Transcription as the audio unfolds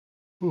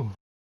Ooh.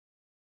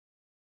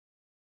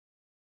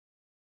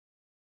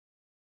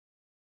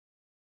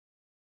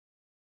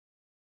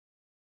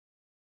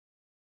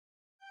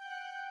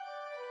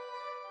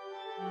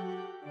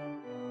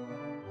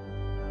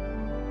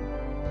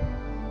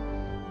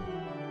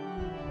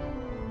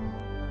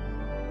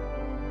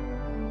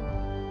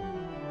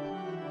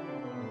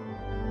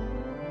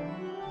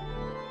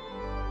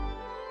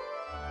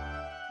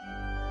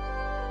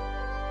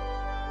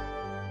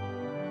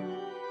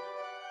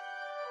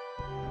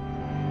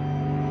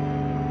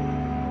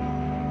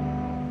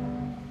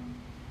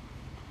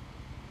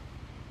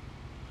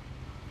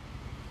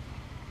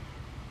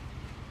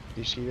 Do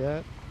you see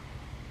that?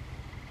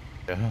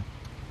 Yeah.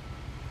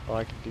 Oh,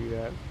 I can do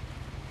that.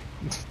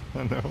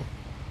 I know.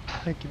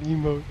 I can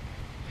emote.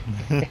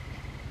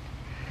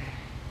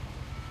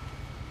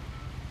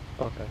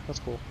 Okay, that's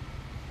cool.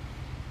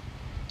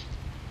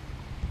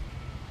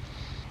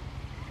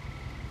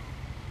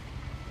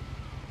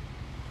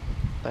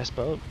 Nice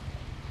boat.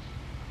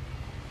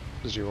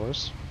 Is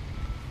yours?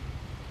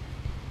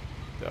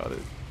 Doubt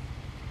it.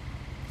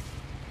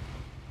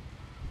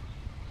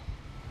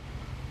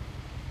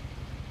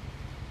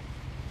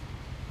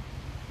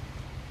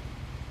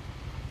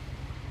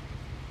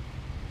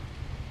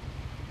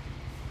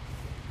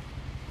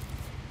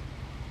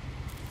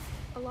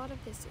 A lot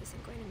of this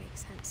isn't going to make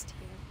sense to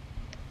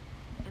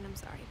you, and I'm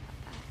sorry about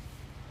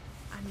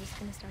that. I'm just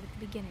going to start at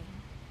the beginning,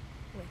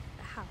 with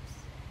the house.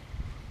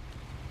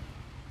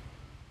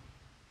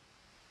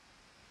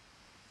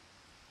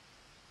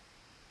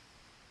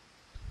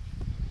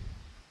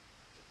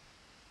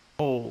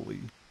 Holy.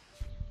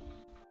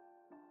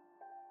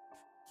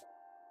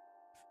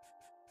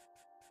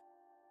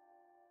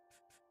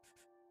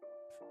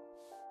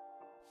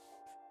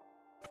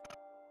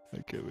 I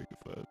can't make it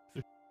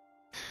faster.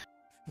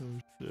 Oh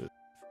shit.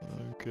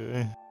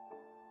 Okay.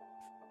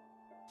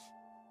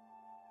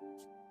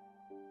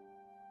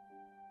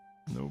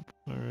 Nope.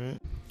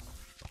 Alright.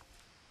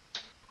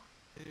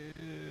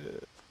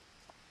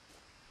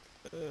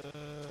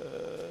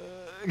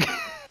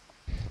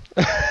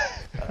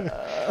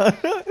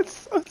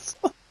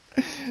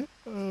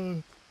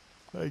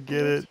 I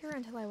get I lived it. here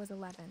until I was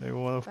 11, They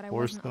want to but I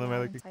force wasn't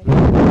allowed cinematic. inside the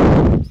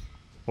house.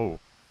 Oh.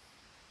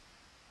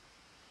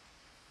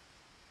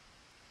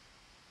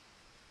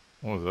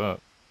 What was that?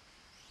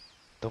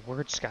 The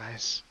word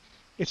skies.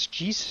 It's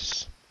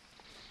Jesus.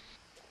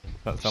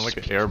 That sound like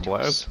an Speaking air to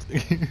us.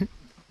 blast?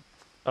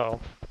 Oh.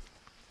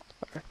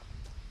 Okay.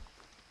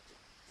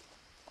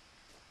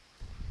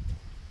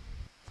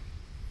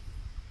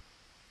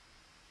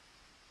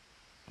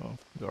 Oh,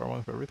 is there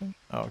one for everything?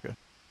 Oh, okay.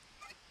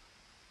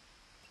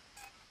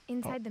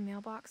 Inside the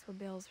mailbox were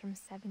bills from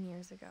 7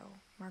 years ago,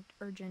 marked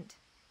urgent,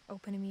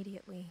 open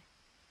immediately.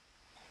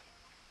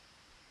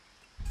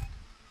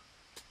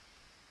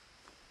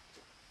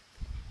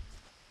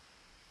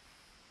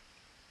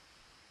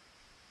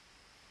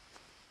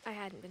 I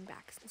hadn't been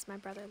back since my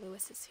brother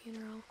Lewis's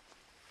funeral.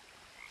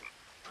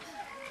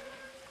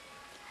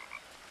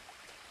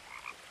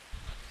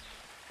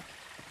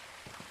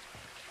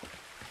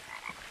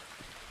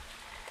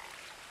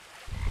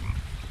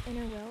 In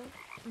her will,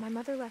 my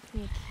mother left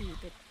me a key,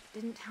 but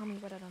didn't tell me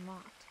what it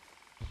unlocked.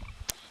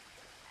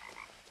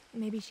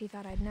 Maybe she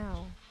thought I'd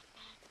know,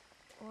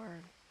 or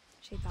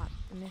she thought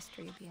the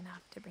mystery would be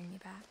enough to bring me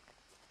back.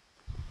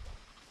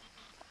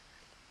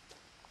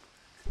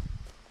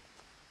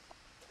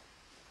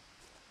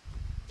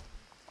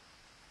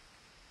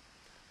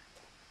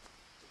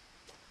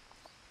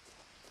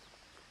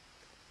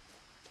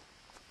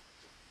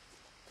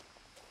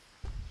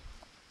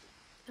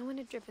 No one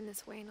had driven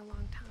this way in a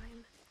long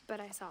time, but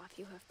I saw a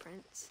few hoof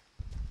prints.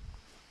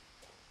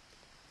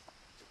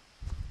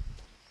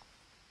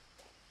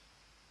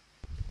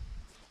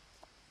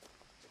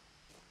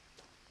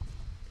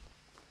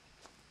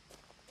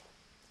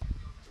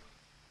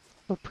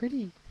 So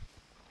pretty.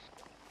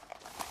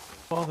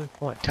 Father.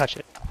 I want to touch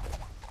it.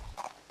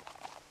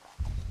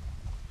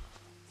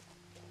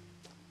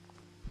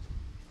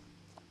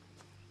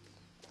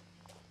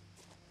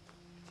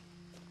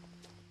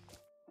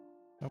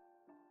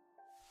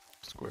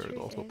 Square is Truth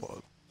also is,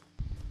 pause.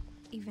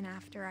 even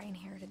after I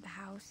inherited the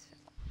house,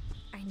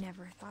 I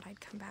never thought I'd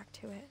come back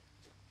to it.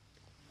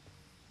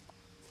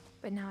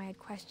 But now I had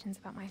questions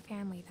about my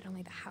family that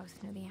only the house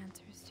knew the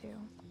answers to.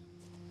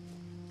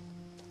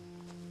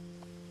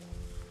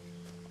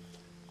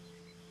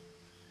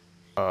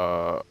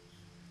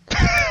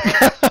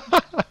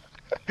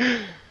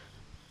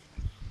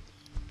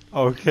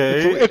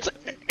 Okay.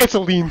 It's a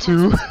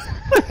lean-to. The house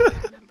was exactly as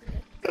I remembered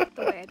it,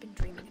 the way I'd been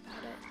dreaming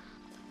about it.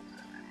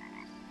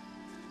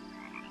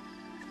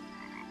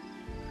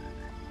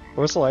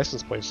 What's the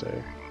license plate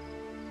say?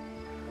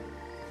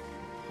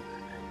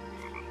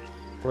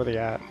 Where are they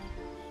at?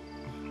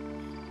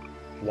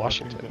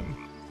 Washington.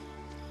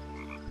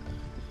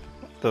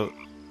 The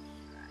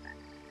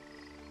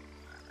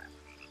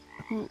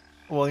who?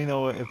 Well, you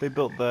know what? If they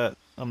built that,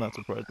 I'm not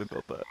surprised they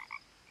built that.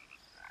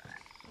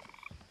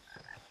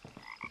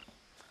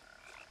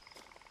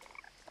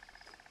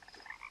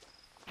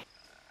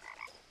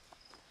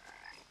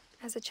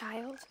 As a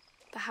child,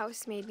 the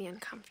house made me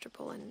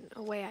uncomfortable in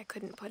a way I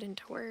couldn't put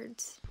into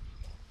words.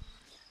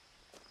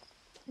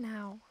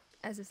 Now,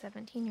 as a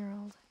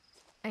 17-year-old,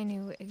 I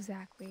knew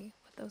exactly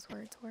what those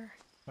words were.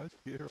 How did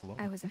you get her alone?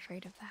 I was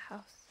afraid of the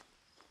house.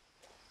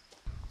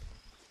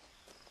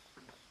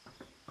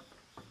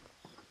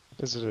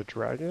 Is it a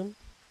dragon?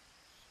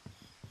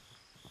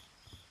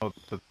 Oh,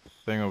 the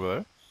thing over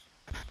there?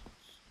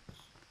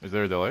 Is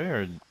there a delay,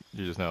 or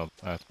you just now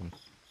asking?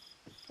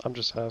 I'm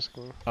just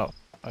asking. Oh,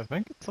 I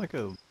think it's like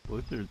a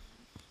lizard.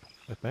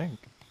 I think.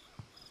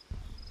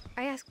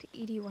 I asked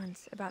Edie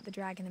once about the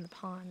dragon in the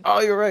pond.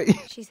 Oh, you're right.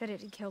 She said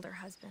it had killed her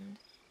husband.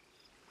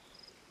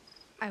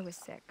 I was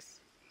 6.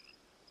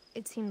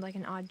 It seemed like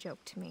an odd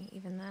joke to me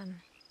even then.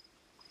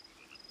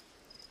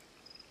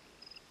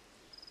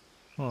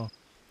 Huh.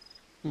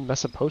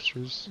 Mess of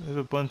posters. There's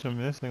a bunch of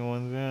missing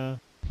ones, yeah.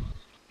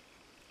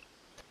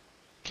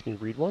 Can you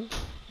read one?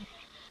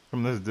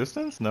 From this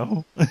distance?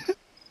 No.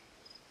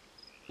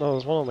 No,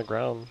 there's one on the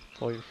ground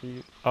below your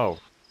feet. Oh.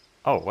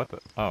 Oh, what the?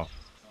 Oh.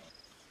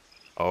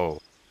 Oh.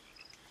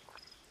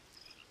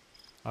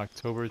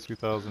 October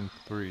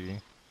 2003.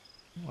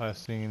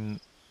 Last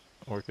seen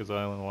Orcas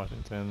Island,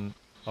 Washington.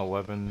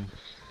 11.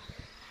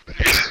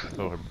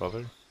 So her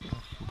brother.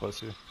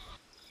 Bless you.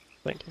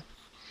 Thank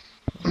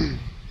you.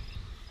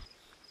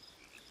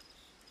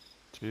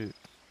 Jeez.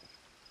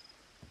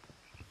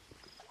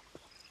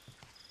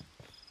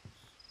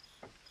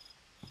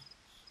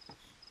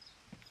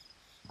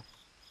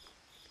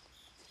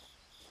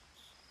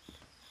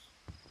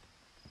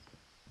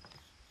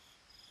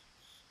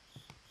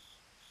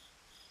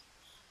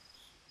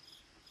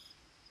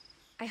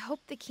 I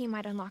hoped the key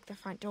might unlock the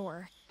front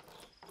door.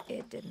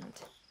 It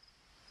didn't.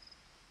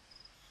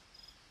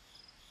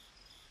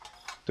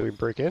 Do we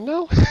break in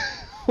now?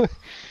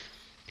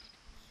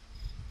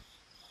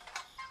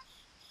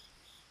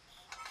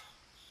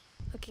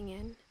 Looking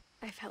in,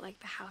 I felt like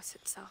the house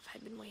itself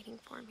had been waiting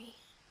for me.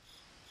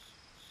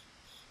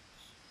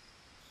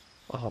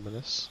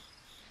 Ominous.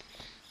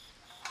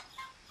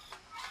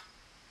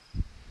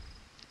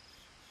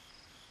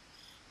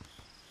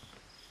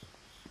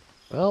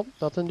 Well,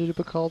 nothing to do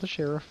but call the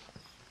sheriff.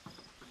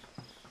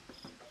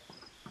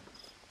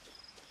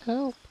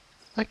 Help!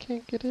 I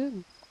can't get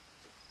in.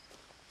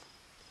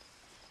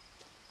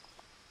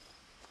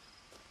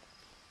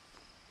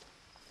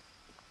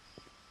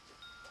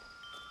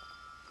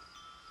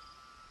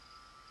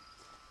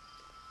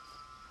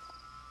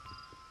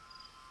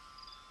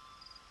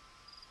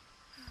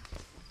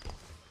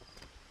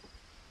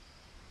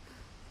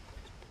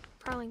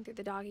 Crawling through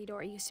the doggy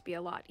door used to be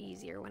a lot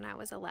easier when I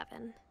was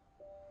 11.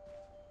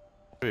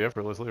 Pretty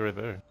effortlessly right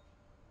there.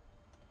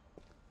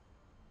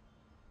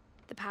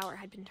 The power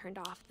had been turned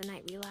off the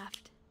night we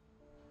left.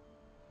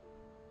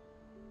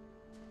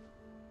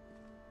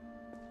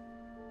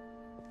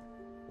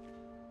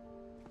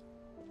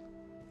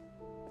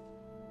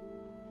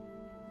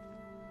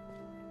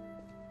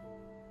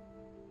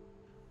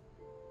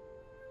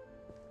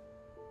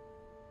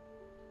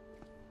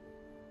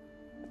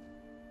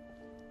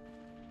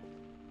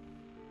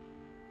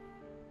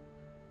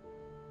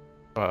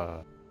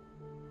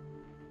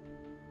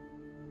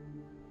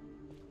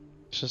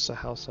 It's just a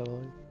house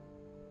settling.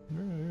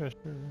 Yeah,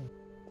 sure.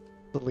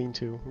 The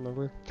lean-to,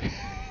 remember? For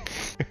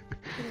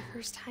the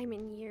first time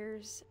in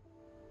years,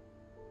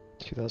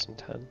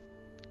 2010.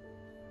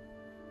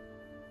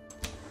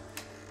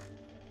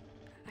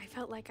 I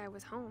felt like I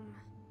was home.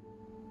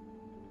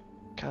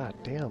 God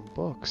damn,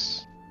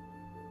 books.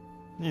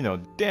 You know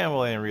damn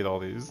well I didn't read all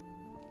these.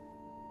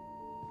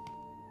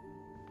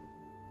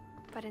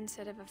 But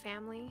instead of a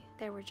family,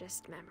 there were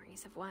just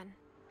memories of one.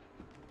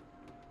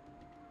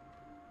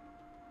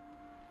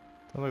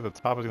 Sounds like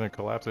the top is gonna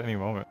collapse at any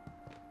moment.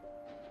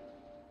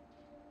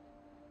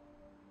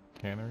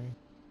 Cannery.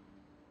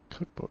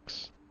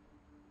 Cookbooks.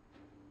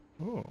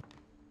 Oh.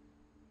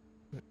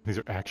 These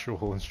are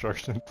actual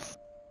instructions.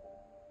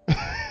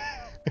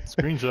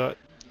 Screenshot.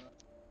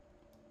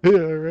 Yeah,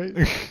 right?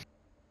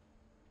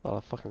 A lot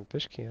of fucking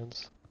fish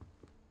cans.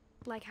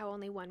 Like how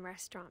only one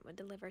restaurant would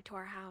deliver to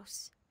our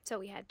house, so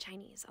we had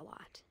Chinese a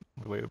lot.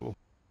 Relatable.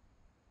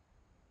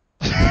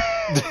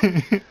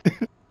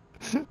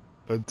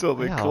 Until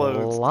they Yeah, closed.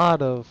 a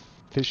lot of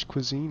fish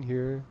cuisine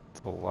here.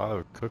 It's a lot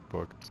of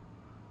cookbooks.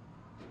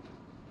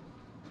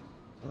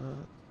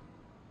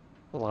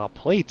 A lot of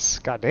plates.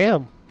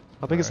 Goddamn.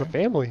 How big is the Right.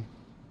 family?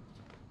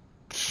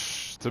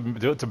 To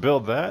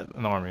build that,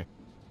 an army.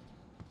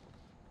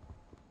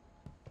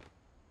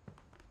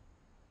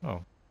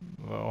 Oh,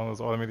 well, one of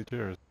those automated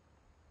chairs.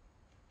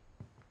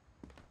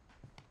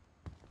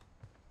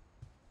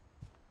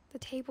 The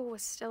table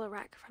was still a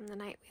wreck from the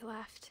night we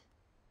left.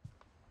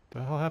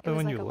 The hell It happened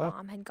was when like you a left?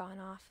 bomb had gone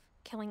off,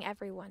 killing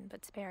everyone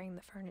but sparing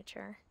the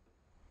furniture.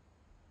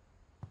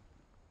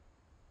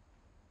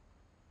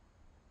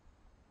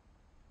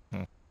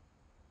 Hmm.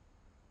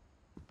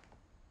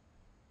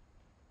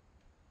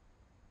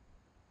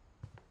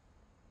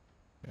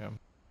 Yeah.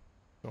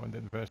 Someone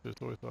didn't finish their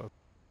soy sauce.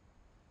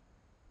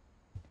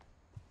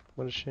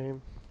 What a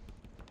shame.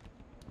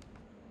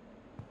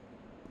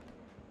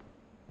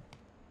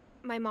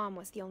 My mom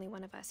was the only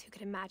one of us who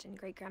could imagine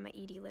Great-Grandma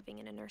Edie living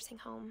in a nursing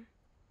home.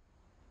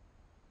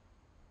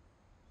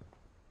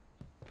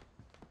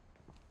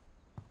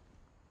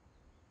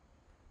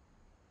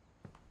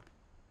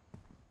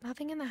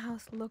 Nothing in the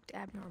house looked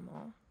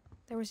abnormal.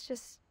 There was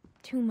just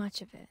too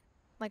much of it,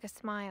 like a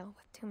smile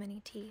with too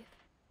many teeth.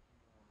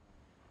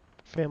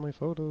 Family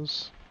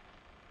photos.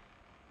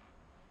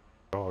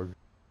 Dog.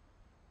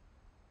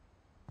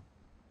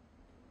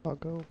 I'll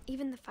go.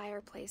 Even the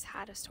fireplace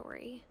had a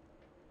story.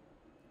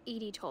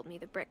 Edie told me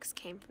the bricks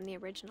came from the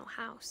original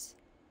house,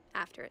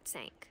 after it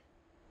sank.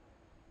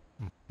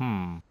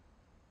 Hmm.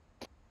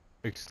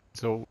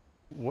 So,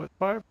 what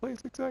fireplace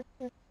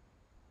exactly?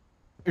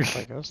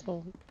 I guess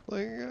though.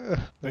 Like, I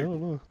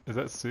don't know. Is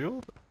that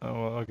sealed? Oh,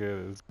 well, okay,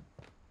 it is.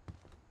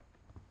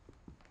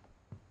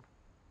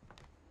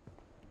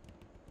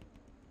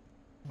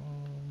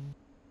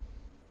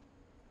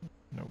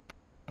 Nope.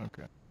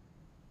 Okay.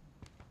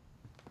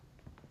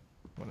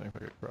 Wondering if I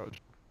could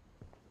crouch.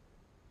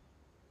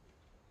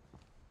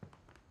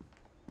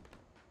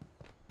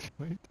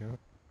 What are you doing?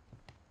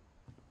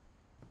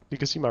 You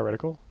can see my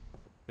reticle?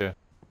 Yeah.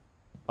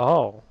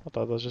 Oh, I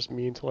thought that was just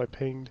me until I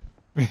pinged.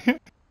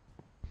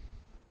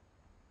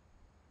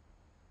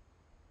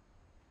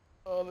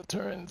 Oh, the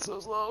turn's so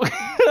slow.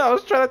 I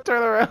was trying to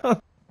turn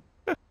around.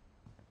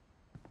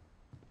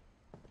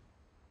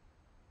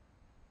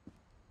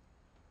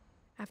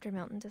 After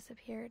Milton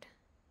disappeared,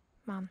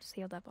 Mom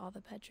sealed up all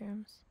the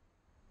bedrooms.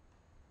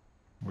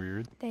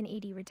 Weird. Then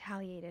Edie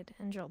retaliated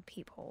and drilled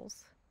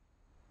peepholes.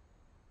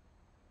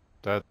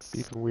 That's...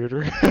 Even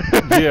weirder.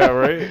 Yeah,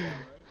 right?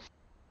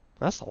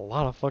 That's a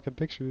lot of fucking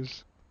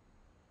pictures.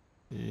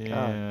 Yeah.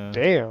 God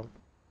damn.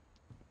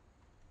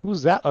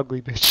 Who's that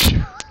ugly bitch?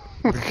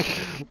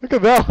 Look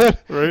at that one.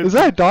 Right? Is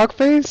that a dog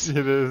face?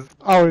 It is.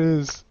 Oh, it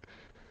is.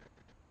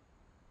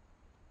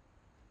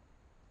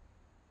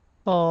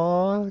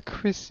 Aw,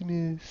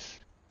 Christmas.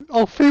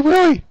 Oh, Free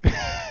Willy!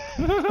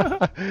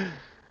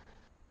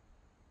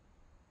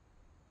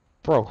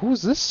 Bro,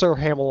 who's this Sir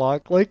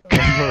Hamlock? Like,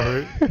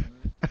 Alright.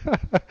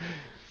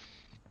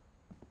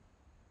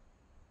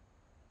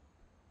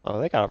 oh,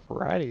 they got a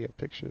variety of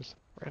pictures.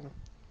 Random.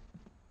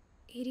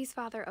 Edie's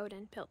father,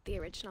 Odin, built the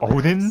original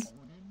Odin? house.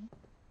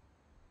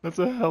 That's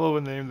a hell of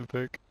a name to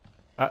pick.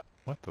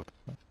 What the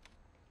fuck?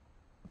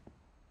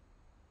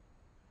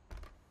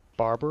 Barbara,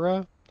 Barbara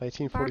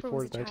 1944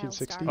 was to a child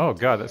 1960. starved Oh for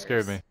god, that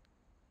scared years, me.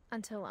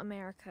 until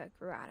America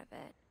grew out of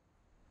it.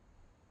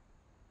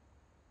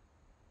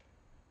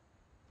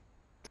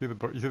 You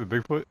see the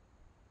Bigfoot?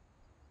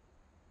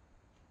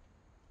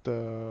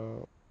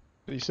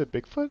 You said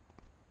Bigfoot?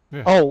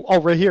 Yeah.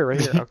 Oh, right here,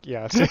 right here. Okay,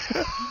 yeah.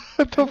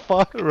 What the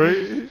fuck?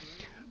 Right?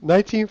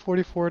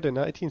 1944 to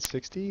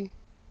 1960?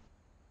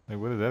 Like,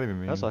 what does that even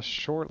mean? That's a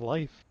short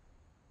life.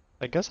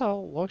 I guess how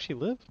long she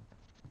lived?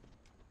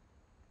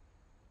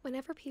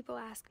 Whenever people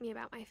ask me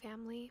about my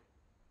family,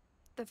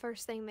 the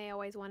first thing they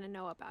always want to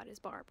know about is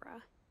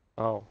Barbara.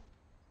 Oh,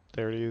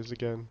 there he is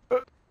again.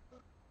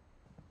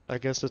 I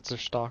guess it's a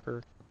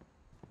stalker.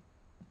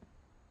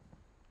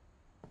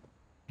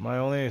 My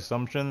only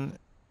assumption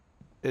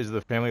is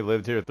the family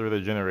lived here through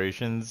the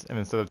generations, and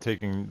instead of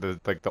taking the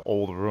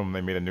old room,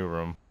 they made a new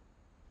room.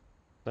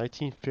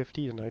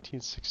 1950 to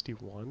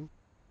 1961?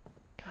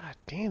 God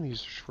damn,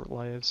 these are short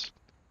lives.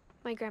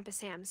 My Grandpa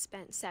Sam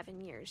spent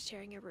 7 years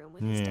sharing a room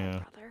with his dead Yeah.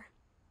 brother,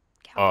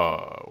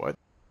 Calvin. What?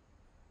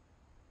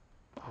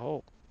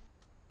 Oh,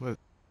 What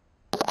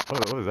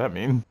does that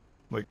mean?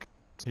 Like,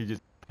 he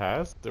just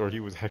passed, or he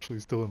was actually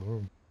still in the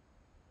room?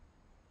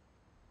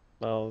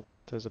 now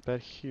there's a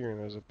bed here and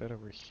there's a bed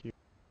over here.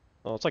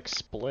 Oh, it's like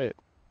split.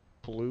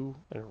 Blue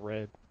and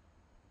red.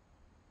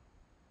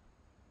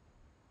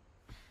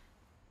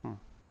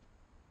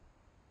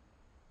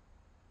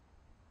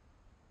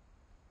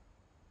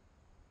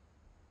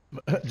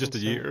 Just a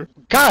year.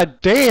 God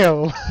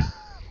damn!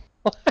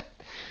 What?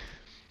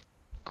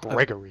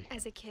 Gregory.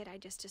 As a kid, I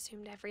just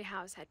assumed every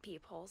house had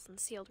peepholes and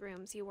sealed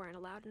rooms you weren't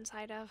allowed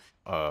inside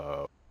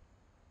of.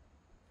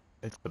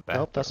 It's the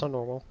bathroom. Nope, that's not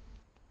normal.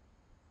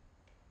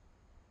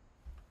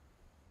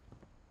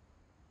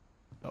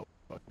 Oh,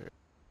 fuck it.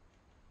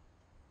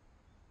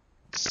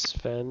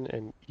 Sven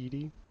and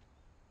Edie.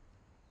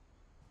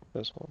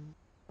 This one.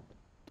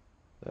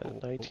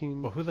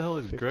 Well, who the hell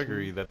is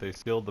Gregory that they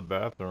sealed the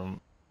bathroom,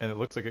 and it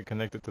looks like it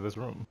connected to this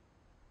room?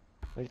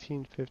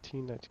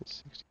 1915,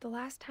 1960. The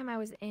last time I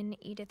was in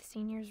Edith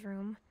Sr.'s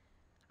room,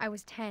 I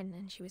was 10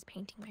 and she was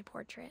painting my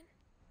portrait.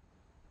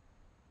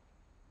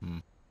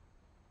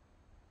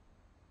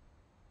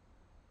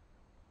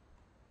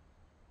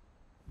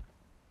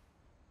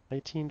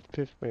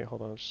 1950. Wait,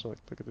 hold on. Just look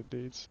at the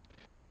dates.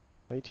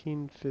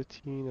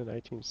 1915 and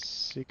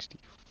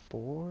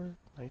 1964.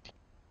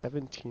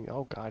 1917.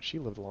 Oh god, she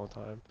lived a long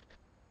time.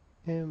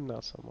 Him,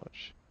 not so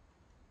much.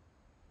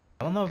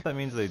 I don't know if that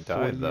means they 4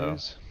 died, though.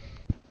 years.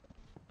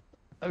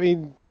 I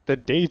mean, the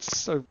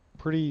dates are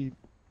pretty.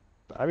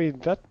 I mean,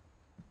 that.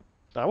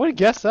 I would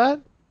guess that.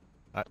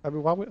 I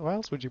mean, why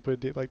else would you put a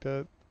date like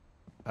that?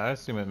 I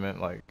assume it meant,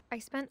 like... I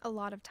spent a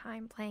lot of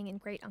time playing in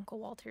Great Uncle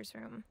Walter's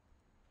room,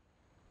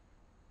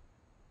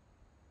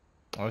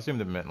 I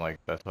assumed it meant like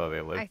that's how they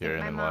I lived think here and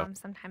my then mom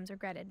left. sometimes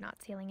regretted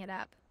not sealing it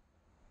up.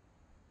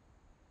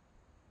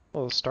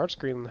 Well, the start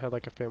screen had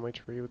like a family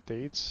tree with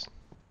dates.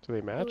 Do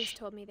they He always match?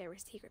 told me there were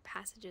secret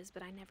passages,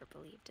 but I never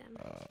believed him.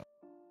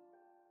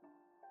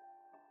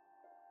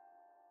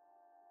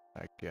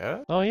 I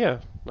guess. Oh yeah,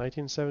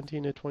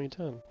 1917 to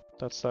 2010.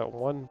 That's that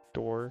one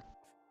door.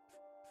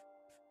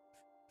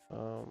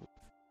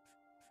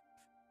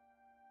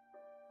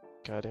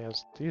 Goddamn,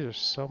 these are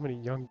so many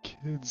young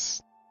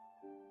kids.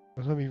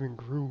 None of them even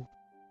grew.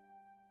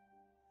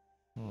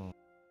 Hmm.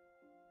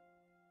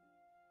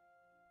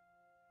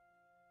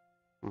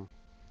 Hmm.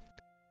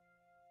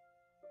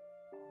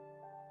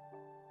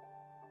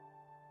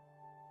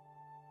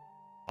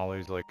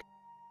 Molly's like,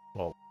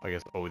 well, I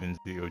guess Odin's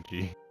the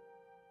OG.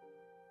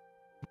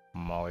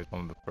 Molly's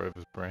one of the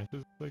furthest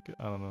branches. Like,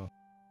 I don't know.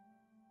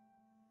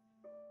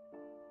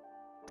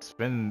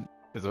 Sven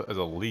is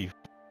a leaf.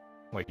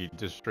 Like he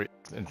just straight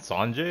and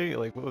Sanjay.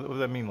 Like, what does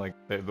that mean? Like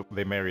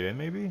they married in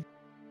maybe?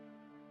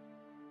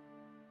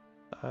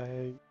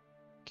 I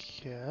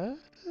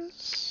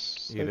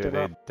guess? Like Either they're they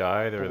not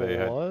died or they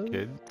had blood?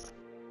 kids.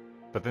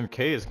 But then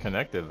K is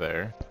connected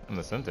there in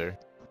the center.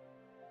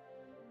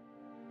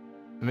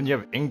 And then you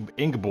have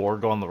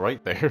Ingborg on the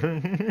right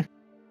there.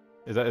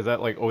 Is that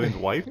like Odin's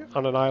wife?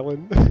 On an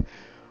island?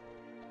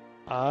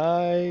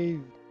 I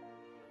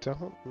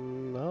don't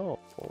know.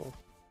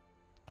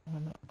 I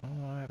don't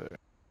know either.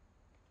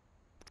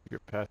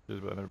 Secret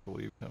passages, but I never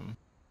believed him.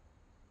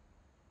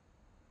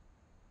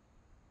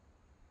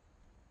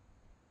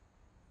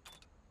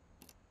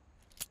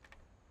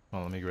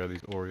 Oh, let me grab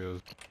these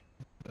Oreos.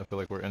 I feel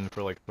like we're in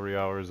for like 3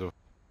 hours of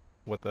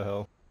what the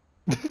hell.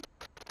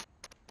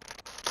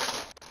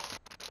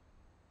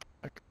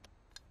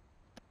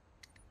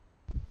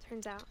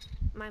 Turns out,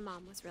 my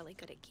mom was really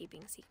good at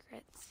keeping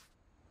secrets.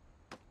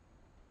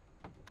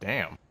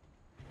 Damn.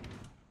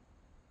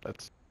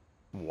 That's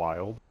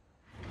wild.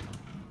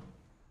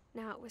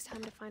 Now it was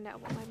time to find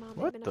out what my mom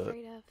What had been the?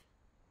 afraid of.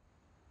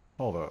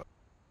 Hold up.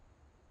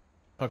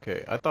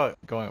 Okay, I thought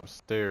going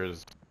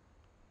upstairs.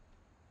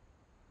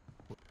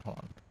 Hold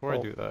on. Before I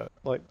Well, do that.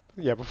 like,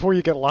 yeah, before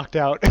you get locked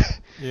out,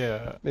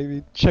 Yeah.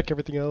 maybe check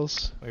everything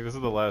else. Like this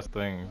is the last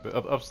thing. But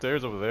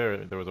upstairs over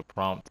there was a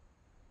prompt.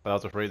 But I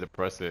was afraid to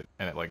press it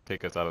and it like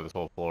take us out of this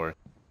whole floor.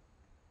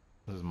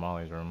 This is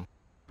Molly's room.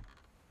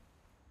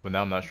 But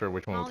now I'm not sure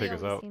which one will Molly take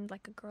us always out. seemed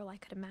like a girl I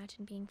could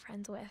imagine being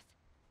friends with,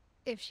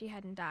 if she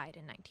hadn't died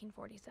in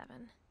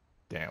 1947.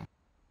 Damn.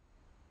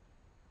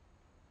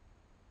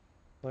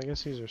 I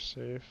guess these are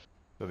safe.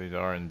 So these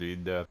are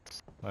indeed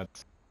deaths.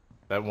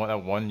 That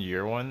 1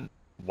 year one.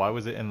 Why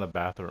was it in the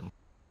bathroom?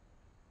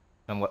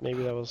 And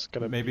Maybe that was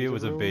gonna maybe be it the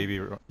was a room, baby.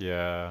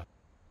 Yeah.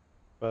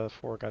 but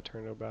before it got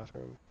turned into a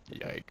bathroom.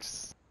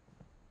 Yikes.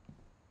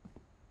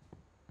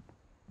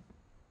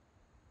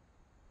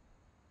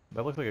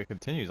 That looks like it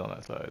continues on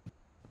that side.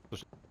 So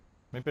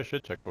maybe I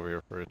should check over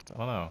here first. I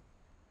don't know.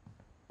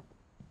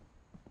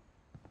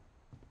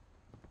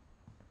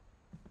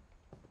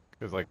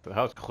 Because like the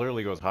house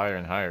clearly goes higher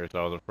and higher, so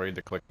I was afraid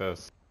to click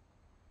this.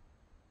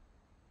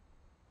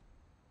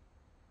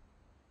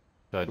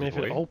 Should I I mean, just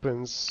if it wait?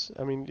 opens,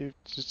 I mean, you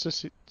just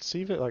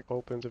see if it like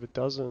opens. If it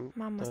doesn't,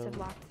 Mom must have then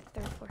locked the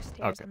third floor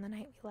stairs Okay. on the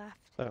night we left.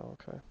 oh,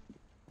 okay.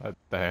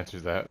 That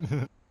answers that.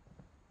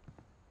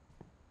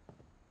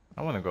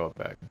 I want to go up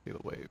back and see the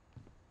wave.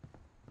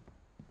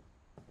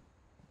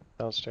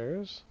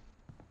 Downstairs?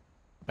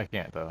 I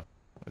can't though.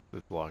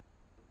 It's blocked.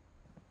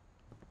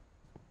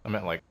 I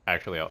meant like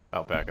actually out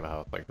back of the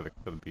house, like to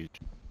the beach.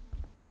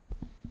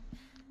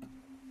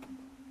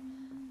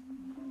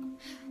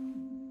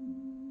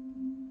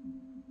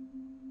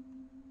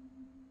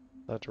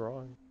 That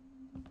drawing.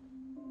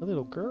 A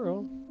little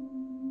girl.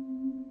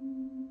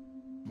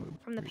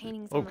 From the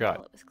paintings Oh on the god.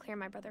 wall, it was clear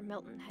my brother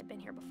Milton had been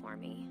here before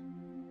me.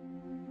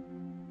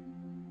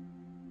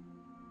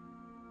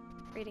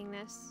 Reading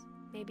this,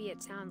 maybe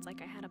it sounds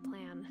like I had a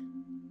plan.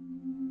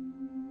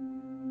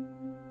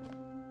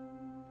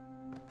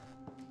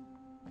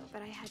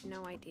 But I had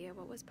no idea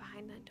what was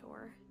behind that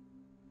door.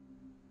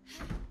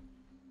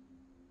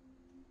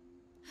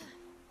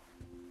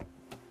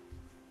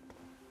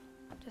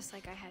 Just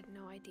like I had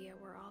no idea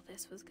where all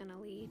this was gonna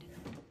lead.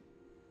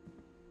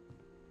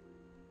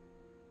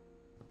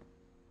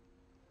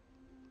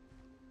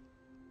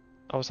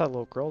 Oh, it's that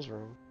little girl's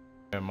room.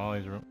 Yeah,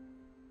 Molly's room.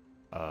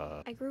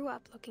 I grew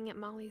up looking at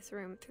Molly's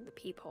room through the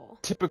peephole.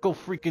 Typical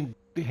freaking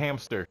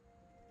hamster.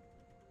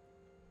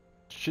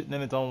 Shitting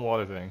in its own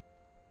water thing.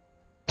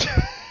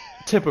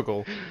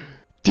 Typical.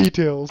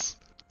 Details.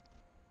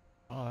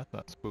 Oh, that's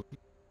not spooky.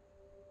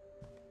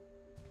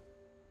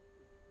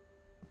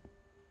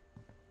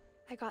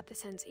 I got the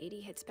sense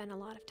Edie had spent a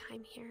lot of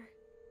time here.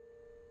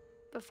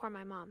 Before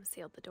my mom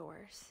sealed the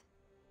doors.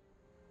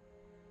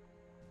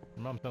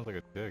 Your mom sounds like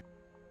a dick.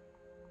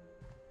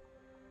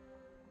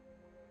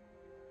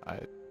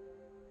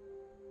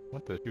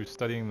 What the? She was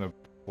studying the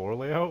floor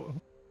layout?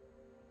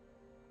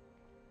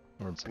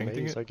 Or It's a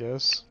painting maze, it? I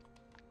guess.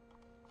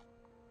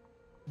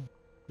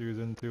 She was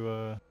into,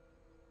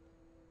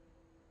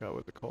 forgot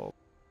what it's called.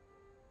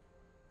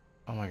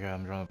 Oh my god,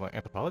 I'm drawing a blank.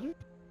 Anthropology?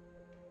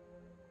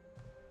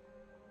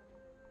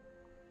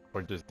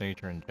 Or just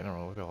nature in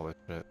general. Look at all this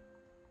shit.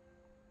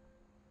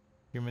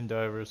 Human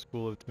divers,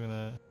 school of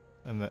tuna,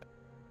 and the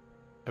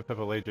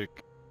epipelagic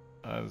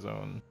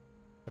zone.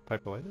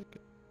 Epipelagic?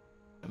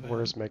 And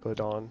Where's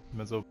Megalodon?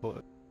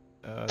 Mesopol.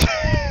 I'd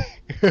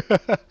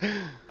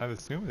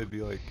assume it'd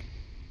be like.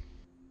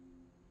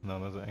 No,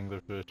 those are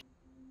anglerfish.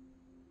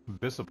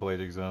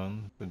 Bisopelagic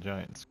zone, the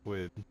giant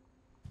squid.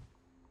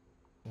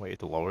 Wait,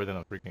 it's lower than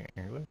a freaking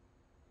angler?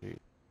 Jeez.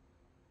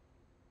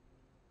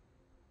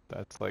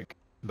 That's like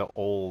the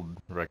old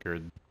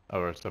record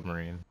of our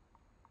submarine.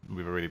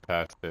 We've already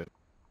passed it.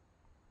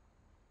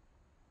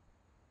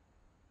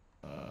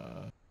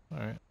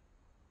 Alright.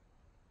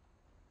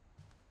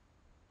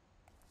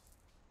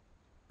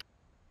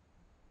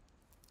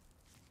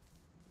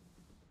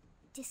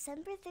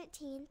 December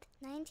 13th,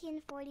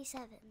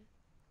 1947.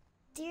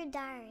 Dear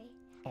Diary,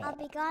 I'll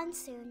be gone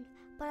soon,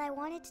 but I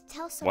wanted to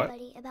tell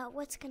somebody about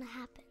what's gonna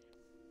happen.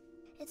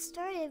 It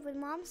started when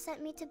Mom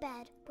sent me to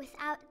bed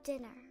without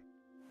dinner.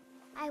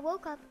 I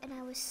woke up and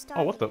I was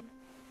starving, what the?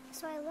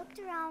 so I looked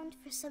around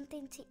for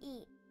something to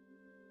eat.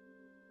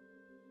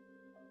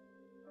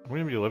 We're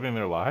gonna be living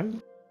their lives?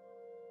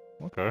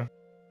 Okay.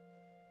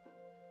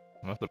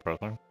 That's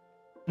depressing.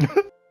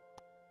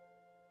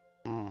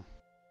 Mm.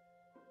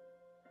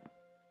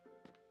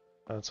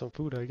 Found some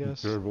food, I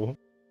guess. Terrible.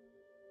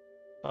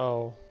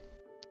 Oh.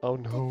 Oh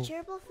no. The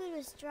gerbil food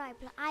was dry,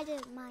 but I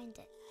didn't mind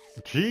it.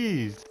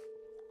 Jeez.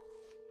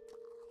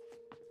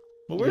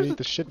 Well, You where's eat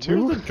the shit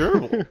too? Where's the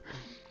gerbil?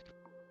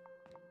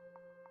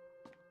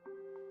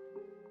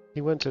 He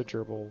went to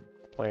gerbil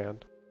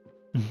land.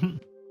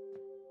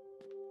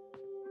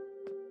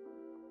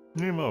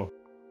 Nemo.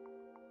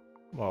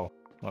 Well,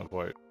 not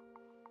quite.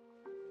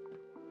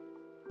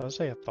 I was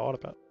saying I thought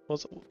about.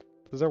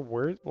 Is there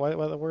word? Why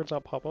the words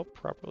not pop up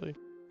properly?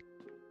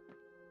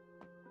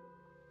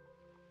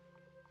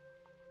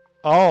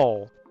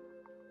 Oh.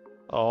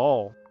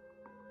 Oh.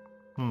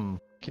 Hmm.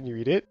 Can you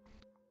eat it?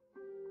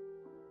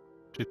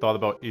 She thought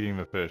about eating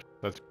the fish.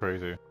 That's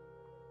crazy.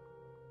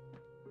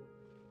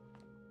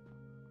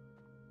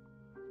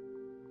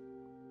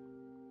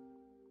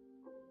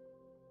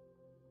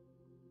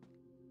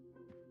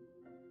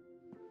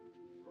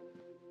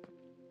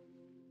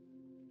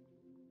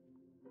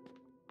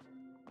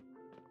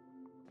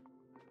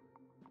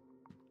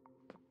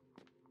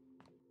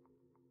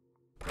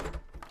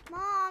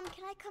 Mom,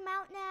 can I come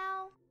out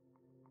now?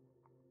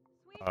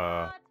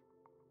 Sweetheart,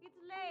 it's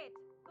late.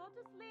 Go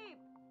to sleep.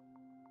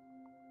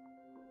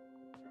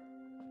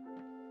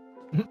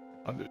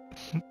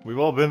 We've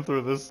all been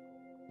through this.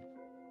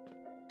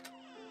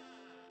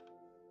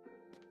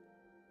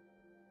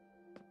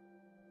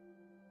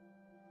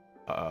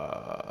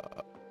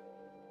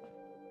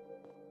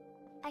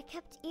 I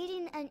kept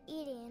eating and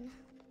eating.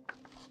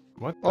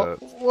 What Oh,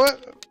 the?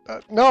 what?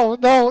 No,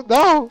 no,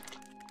 no!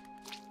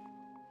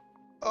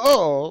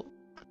 Oh!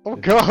 Oh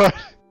god!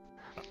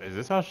 Is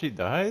this how she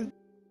died?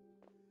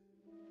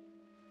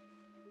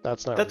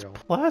 That's not That's real.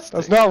 plastic.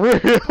 That's not real! I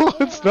ate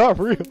a It's lot not of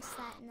real! things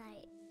that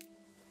night.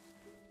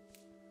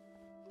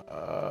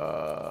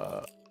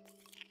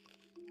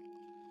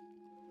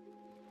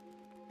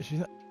 She's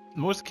not,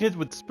 most kids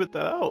would spit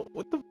that out.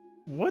 What the?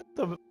 What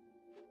the?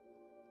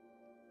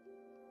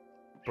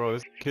 Bro,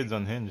 this kid's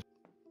unhinged.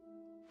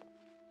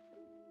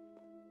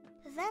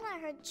 Then I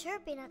heard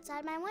chirping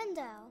outside my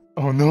window.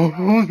 Oh no!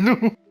 Oh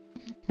no!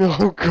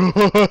 Oh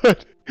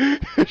god!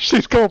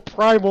 She's going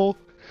primal!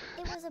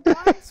 It was a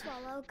barn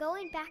swallow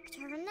going back to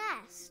her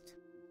nest.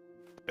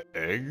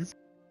 Eggs?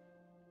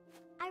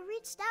 I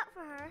reached out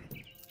for her.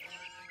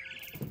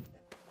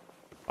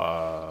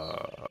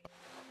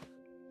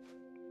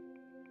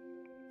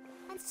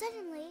 And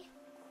suddenly,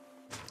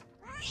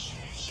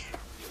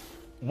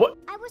 What?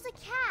 I was a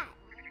cat.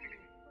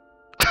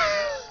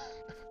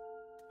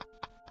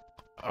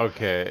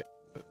 Okay.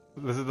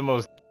 This is the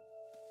most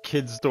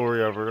kid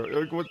story ever.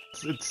 Like, what?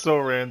 It's so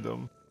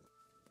random.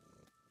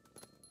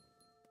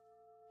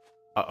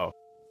 Uh-oh.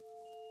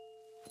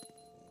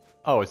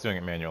 Oh, it's doing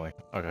it manually.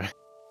 Okay.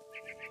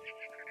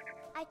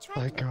 I tried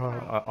My to be god.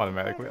 quiet, but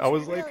Automatically. the I bird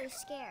was like- really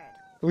scared.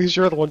 At least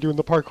you're the one doing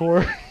the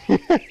parkour.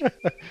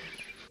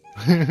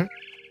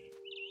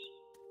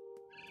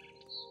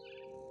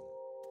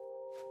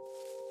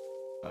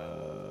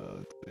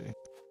 Let's see.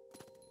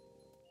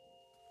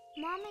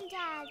 Mom and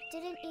Dad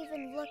didn't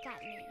even look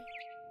at me.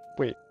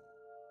 Wait.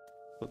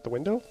 The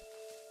window?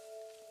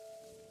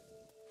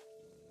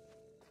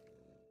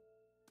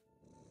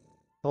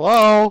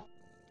 Hello?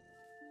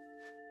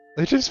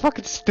 They just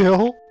fucking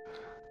still?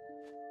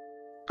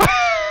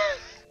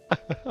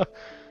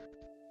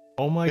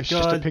 Oh my It's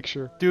just a god,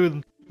 picture.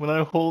 dude! When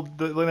I hold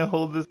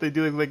this, they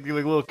do like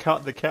little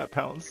the cat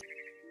pounce.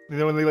 You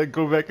know when they like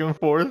go back and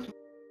forth.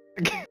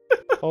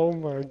 Oh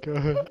my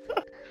god.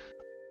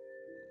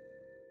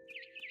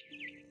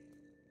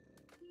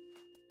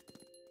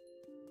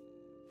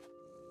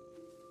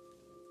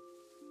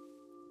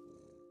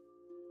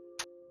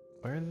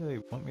 Where do they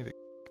want me to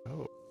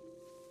go?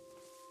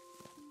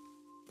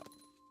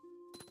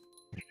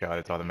 God,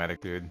 it's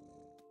automatic, dude.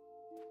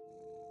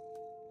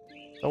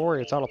 Don't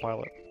worry, it's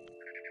autopilot.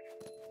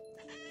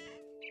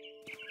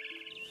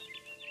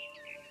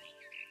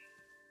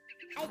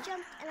 I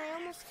jumped and I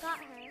almost got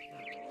her.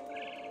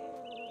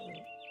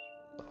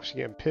 Oh, she's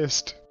getting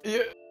pissed. Yeah.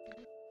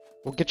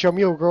 We'll get you a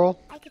meal, girl.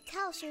 I could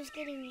tell she was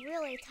getting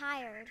really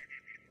tired.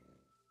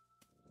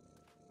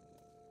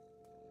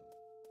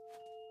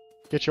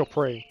 Get your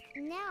prey.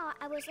 Now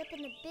I was up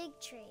in the big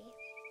tree.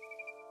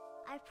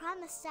 I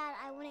promised Dad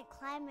I wouldn't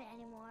climb it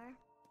anymore.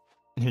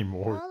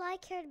 Anymore. All I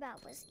cared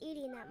about was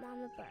eating that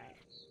mama bird.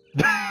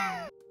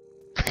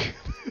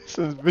 This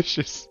is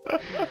vicious.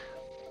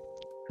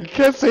 You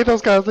can't say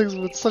those kind of things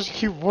with such a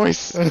cute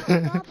voice. Gobbled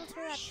her up.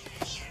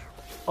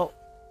 Oh.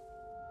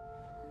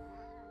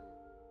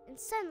 And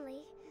suddenly,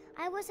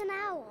 I was an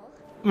owl.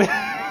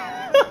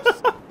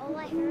 First, all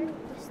I heard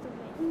was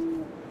the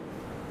wind.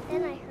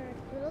 Then I heard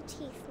little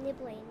teeth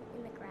nibbling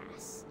in the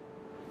grass.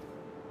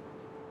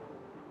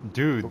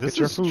 Dude, Go this get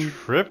your is food.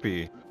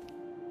 trippy.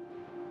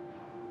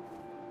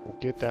 We'll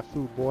get that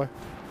food, boy.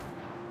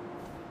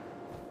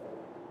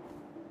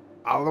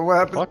 I don't know what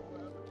happened. Fuck.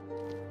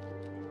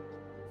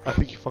 I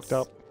think you fucked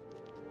up.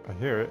 I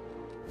hear it.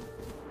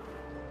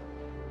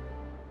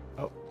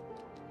 Oh.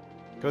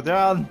 Go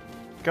down!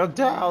 Go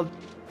down!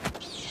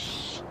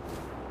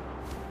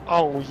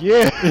 Oh,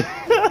 yeah!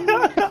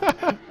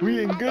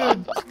 We ain't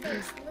good!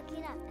 Face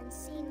looking up and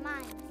seeing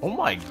mine. Oh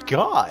my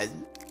god!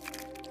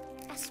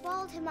 I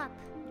swallowed him up.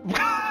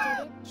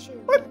 Didn't chew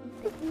What? one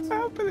bit. What's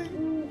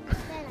happening?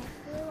 Then I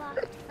flew off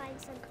to find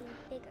something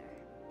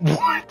bigger.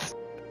 What?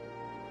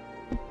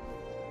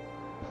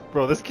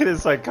 Bro, this kid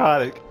is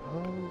psychotic. I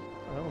don't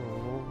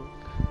know.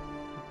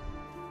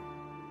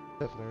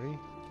 Definitely.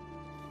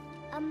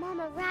 A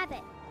mama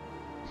rabbit.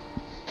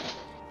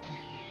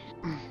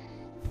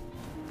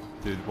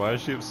 Dude, why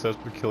is she obsessed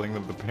with killing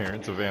the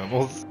parents of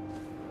animals?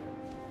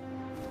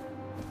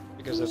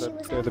 Because She they're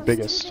was the almost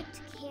biggest. too big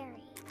to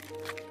carry.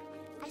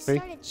 I Big.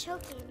 started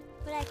choking,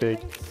 but I Big.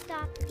 couldn't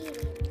stop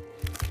eating.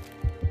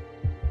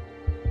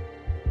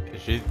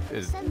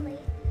 Is Suddenly,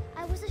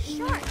 I was a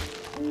shark.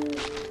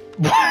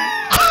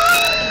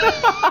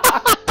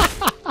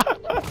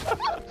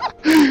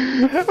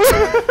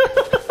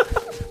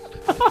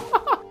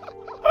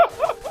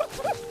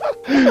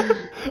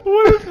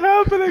 What is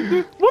happening,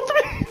 dude? What's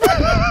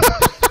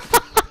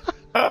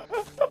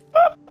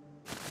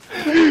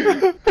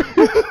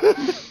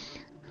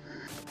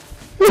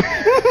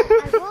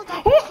I rolled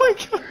up Oh my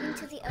god!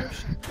 into the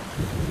ocean.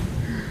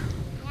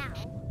 Now,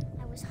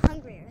 I was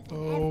hungrier than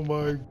Oh ever.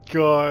 my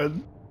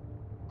god.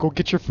 Go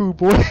get your food,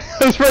 boy.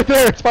 It's right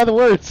there. It's by the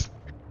words.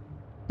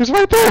 It's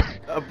right there.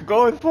 I'm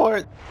going for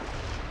it.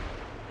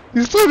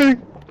 He's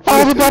swimming.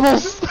 Follow the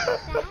bubbles.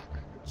 Fat,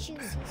 juicy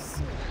seeds.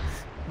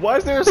 Why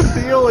is there a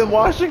seal in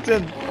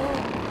Washington?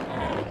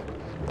 I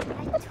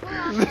tore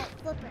off that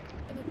flipper,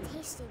 and it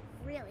tasted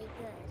really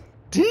good.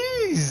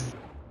 Jeez.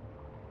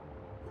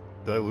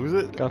 Did I lose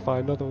it? Gotta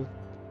find another one.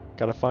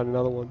 Gotta find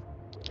another one.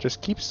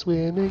 Just keep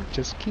swimming.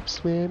 Just keep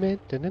swimming.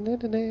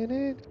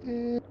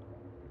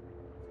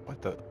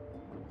 What the?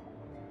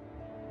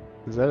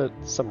 Is that a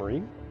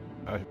submarine?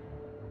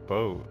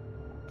 Boat,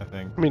 I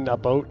think. I mean,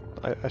 not boat.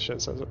 I should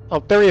have said it.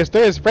 Oh, there he is.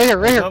 There he is. Right here.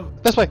 Right here.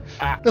 Jump. This way.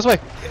 Ah. This way.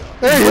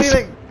 There he is.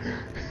 Bleeding.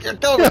 You're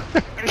coming.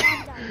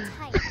 Grabbed on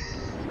tight.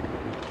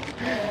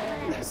 But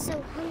I was so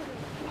hungry,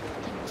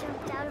 I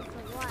jumped out of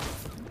the water.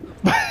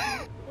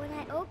 When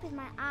I opened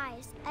my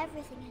eyes,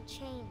 everything had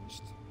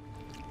changed.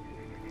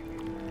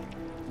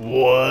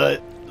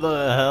 What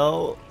the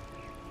hell?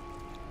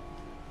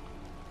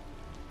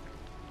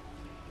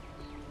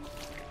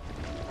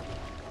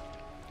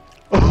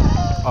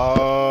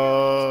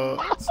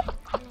 That's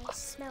when I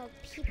smelled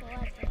people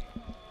everywhere.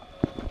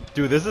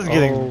 Dude, this is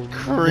getting Oh,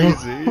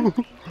 crazy. no.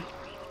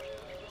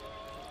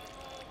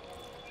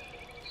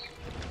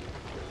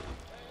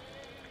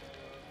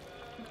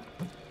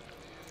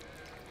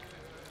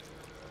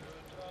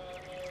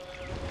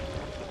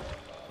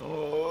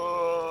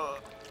 Oh.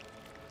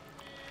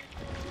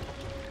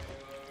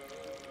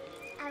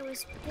 I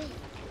was big,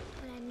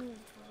 but I moved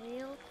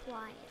real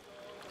quiet.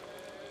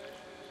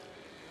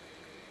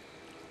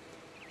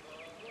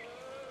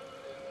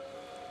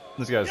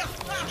 This guy's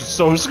just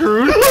so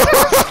screwed.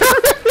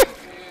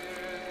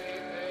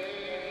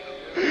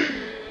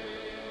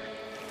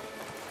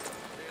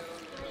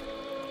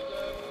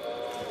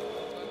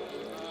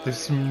 There's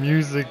some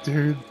music,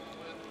 dude.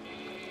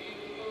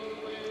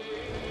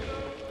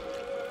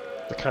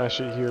 The kind of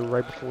shit you hear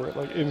right before it,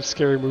 like in a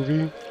scary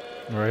movie.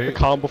 The Right?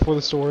 calm before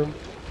the storm.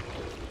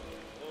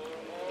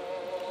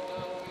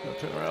 Go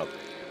turn around.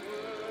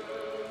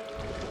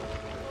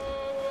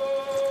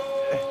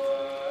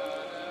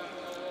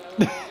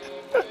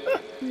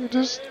 You're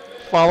just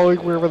following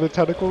wherever the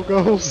tentacle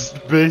goes.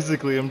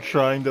 Basically, I'm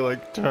trying to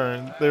like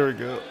turn. There we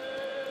go.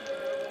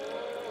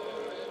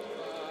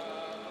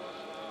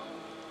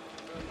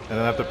 And then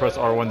I have to press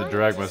R1 to wanted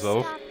drag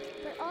myself. Stop,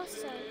 but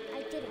also,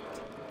 I didn't.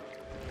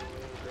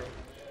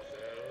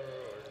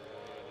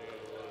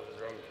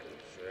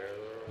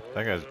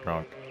 That guy's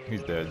drunk.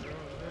 He's dead.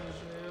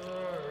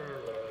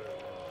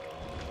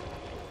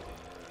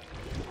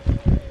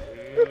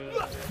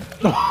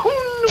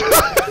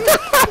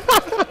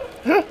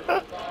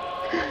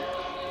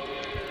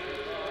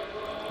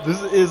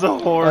 This is a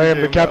horror I am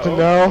game the captain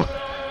now.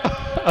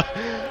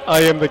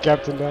 I am the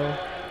captain now.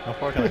 How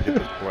far can I get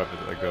this weapon?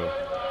 Did I go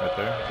right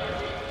there?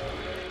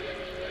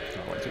 I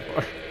went too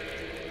far.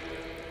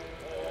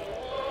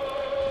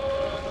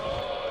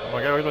 Oh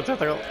my god, where's my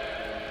tentacle?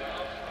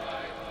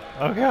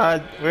 Oh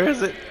god, where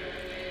is it?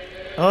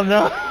 Oh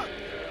no!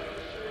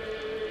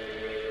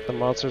 The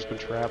monster's been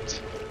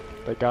trapped.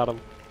 They got him.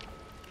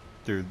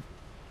 Dude.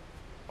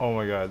 Oh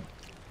my god.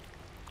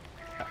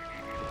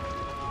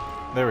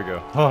 There we go.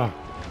 Oh.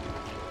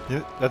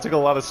 Yeah, that took a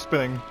lot of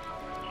spinning.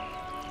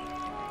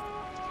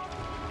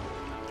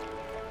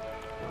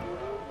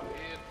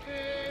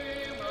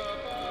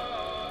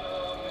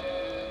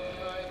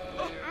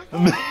 After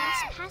the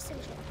last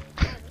passenger,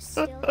 I was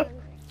still hungry.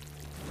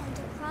 And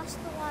across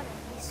the water,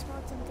 I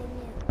smelled something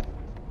new.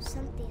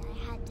 Something I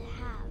had to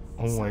have.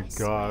 Oh so my I swam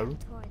god.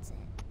 towards it.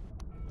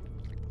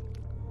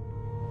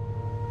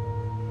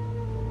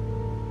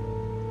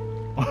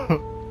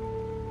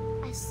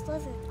 I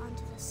slithered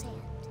onto the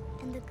sand,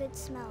 and the good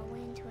smell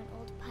went into an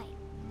old pipe.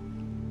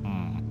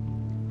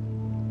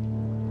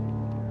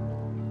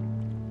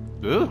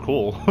 This is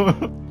cool.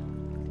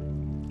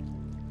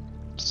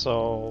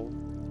 So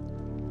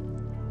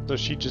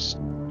she just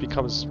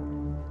becomes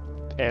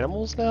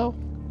animals now?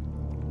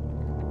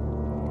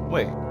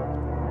 Wait.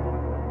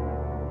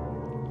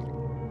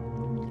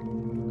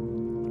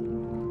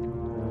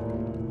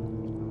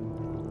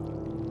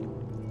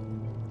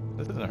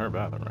 This isn't her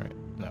bathroom, right?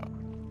 No.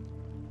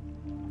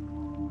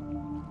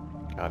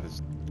 God, this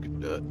is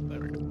good.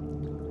 There we go.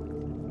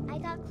 I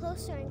got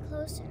closer and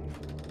closer.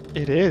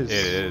 It is.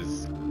 It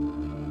is.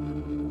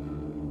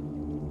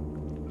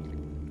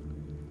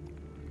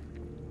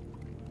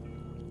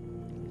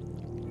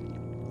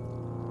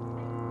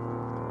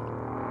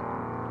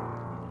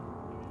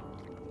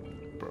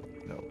 Bro,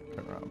 no,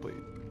 turn around,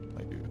 please.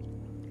 Thank you.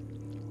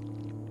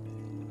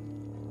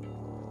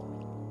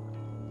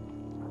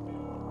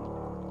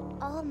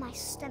 All of my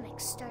stomach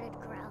started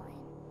growling.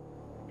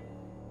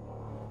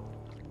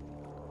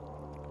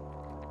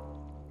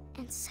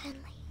 And suddenly,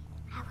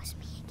 I was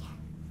me again.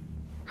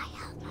 I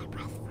held my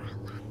breath for a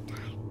long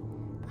time,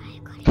 but I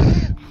couldn't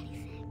hear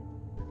anything.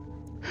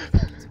 I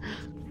think it's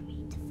waiting for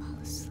me to fall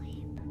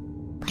asleep.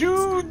 But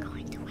it's not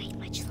going to wait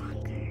much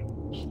longer.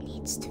 It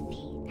needs to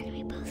be, and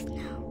we both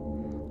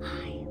know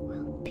I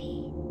will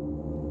be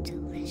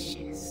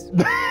delicious.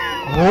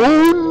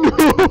 Oh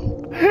no!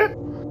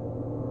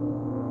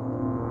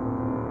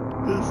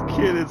 This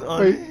kid is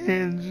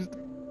unhinged.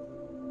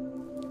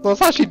 So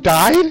that's how she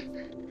died?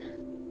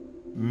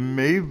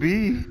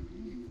 Maybe.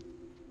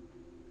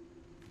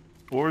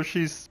 Or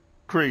she's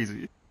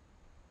crazy.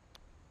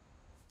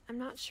 I'm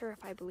not sure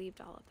if I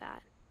believed all of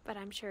that, but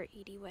I'm sure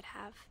Edie would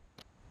have.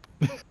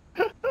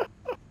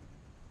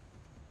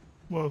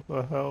 What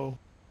the hell?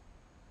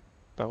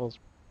 That was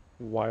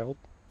wild.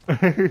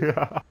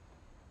 Yeah.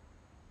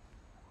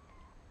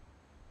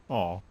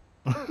 Aw.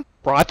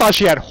 Bro, I thought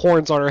she had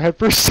horns on her head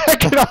for a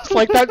second. I was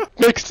like, that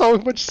makes so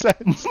much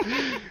sense.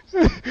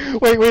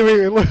 wait,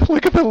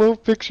 look at that little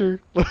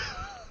picture.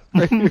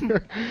 Right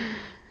here.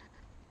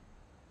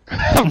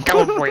 I'm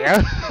going for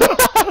ya.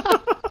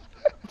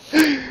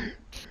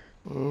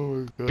 Oh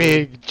my god.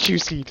 Big,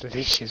 juicy,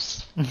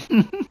 delicious.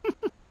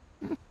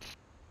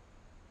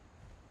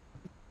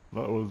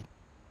 That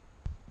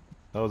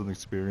was an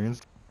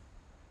experience.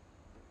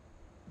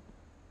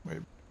 Wait.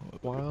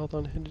 Wild,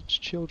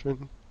 unhinged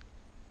children.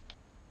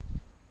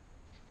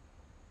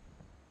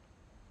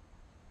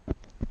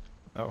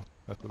 Oh,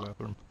 that's the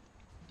bathroom.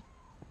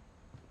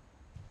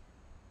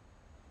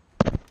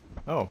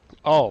 Oh.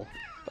 Oh.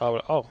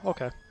 Oh,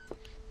 okay.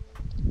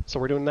 So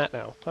we're doing that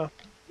now, huh?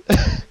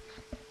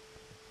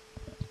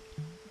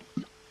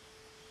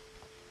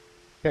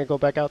 Can't go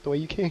back out the way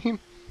you came?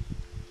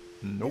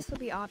 Nope. This will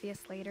be obvious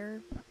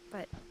later,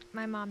 but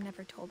my mom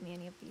never told me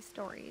any of these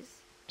stories.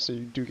 So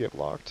you do get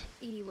locked.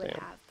 Edie would Damn.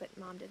 have, but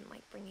Mom didn't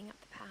like bringing up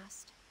the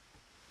past.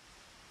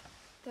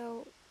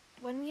 Though,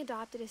 when we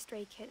adopted a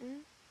stray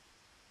kitten,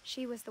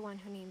 she was the one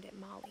who named it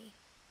Molly.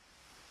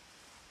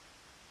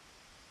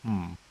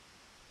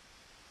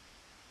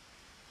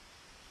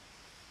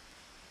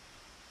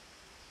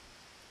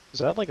 Is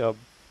that like a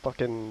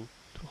fucking...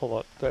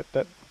 Hold on. Is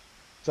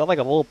that like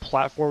a little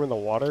platform in the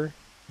water?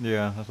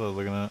 Yeah, that's what I was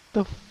looking at.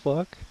 The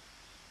fuck?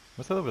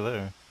 What's that over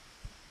there?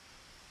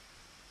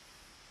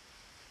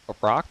 A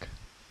rock?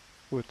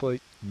 With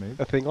like Maybe.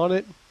 a thing on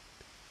it?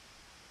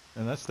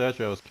 And that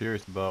statue I was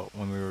curious about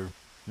when we were,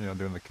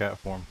 doing the cat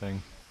form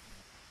thing.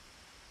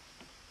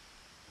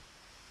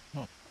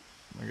 Oh,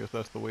 I guess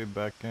that's the way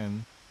back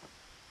in.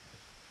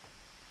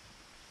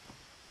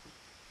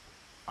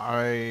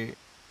 Part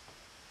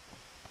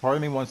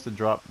of me wants to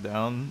drop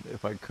down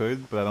if I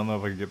could, but I don't know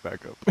if I can get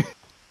back up.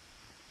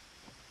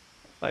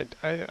 I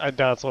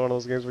doubt it's one of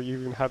those games where you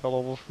even have that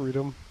level of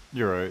freedom.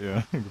 You're right,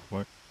 yeah. Good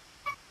point.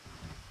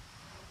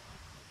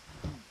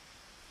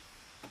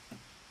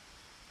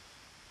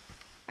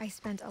 I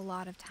spent a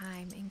lot of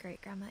time in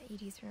Great Grandma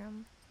Edie's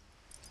room.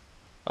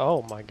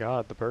 Oh my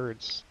god, the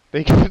birds.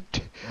 They got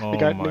they Oh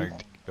got my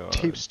named god.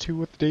 tapes 2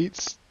 with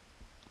dates.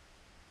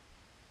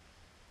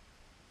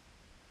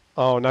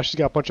 Oh, now she's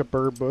got a bunch of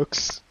bird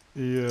books.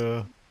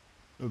 Yeah.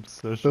 The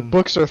Obsession.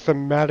 books are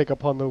thematic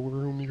upon the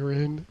room you're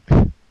in.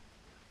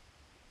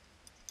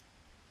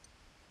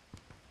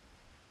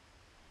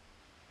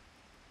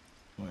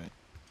 Wait.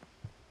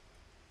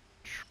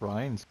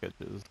 Shrine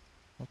sketches.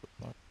 What the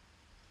fuck?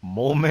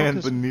 Mole The fuck man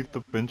is- beneath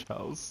the Finch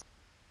house.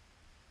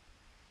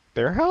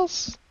 Their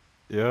house?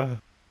 Yeah.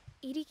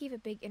 Edie gave a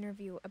big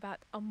interview about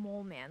a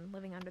mole man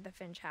living under the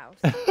Finch house.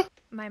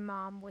 My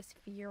mom was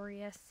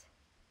furious.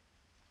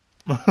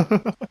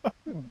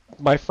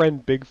 My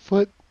friend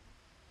Bigfoot?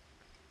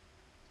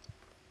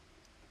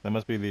 That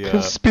must be the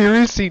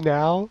Conspiracy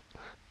now?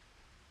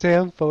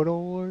 Damn photo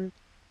award?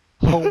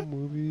 Home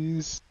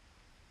movies?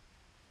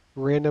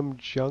 Random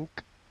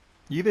junk?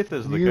 Edith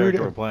is the Weird.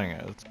 character we're playing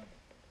as.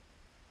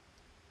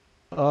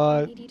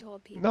 When Edie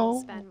told people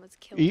No. Sven was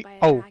killed by a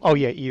dragon, Oh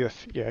yeah,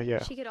 Edith.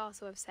 Yeah. she could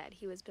also have said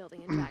he was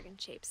building a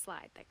dragon-shaped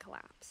slide that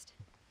collapsed.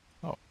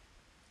 Oh.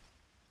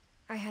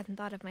 I hadn't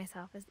thought of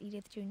myself as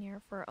Edith Jr.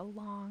 for a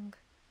long,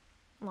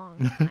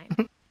 long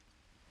time.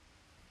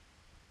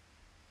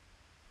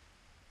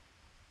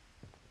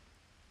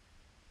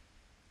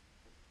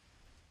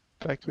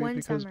 Factory One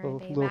because summer, of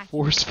they a little evacuated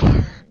forest the fire.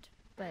 island,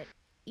 but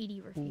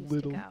Edie refused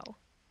Little. to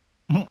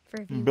go.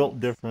 For a few Built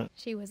weeks, different.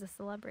 she was a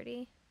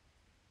celebrity.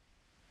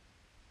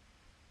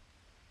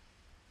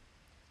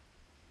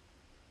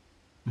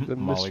 The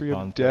Molly mystery of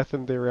concept. death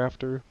and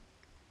thereafter.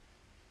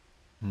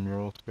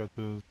 Mural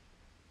sketches.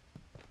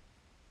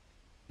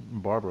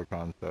 Barbara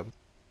concept.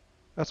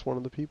 That's one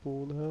of the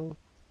people now.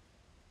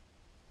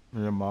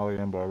 Yeah, Molly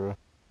and Barbara.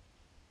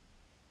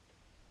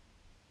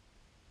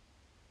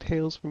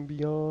 Tales from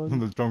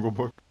Beyond. The Jungle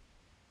Book.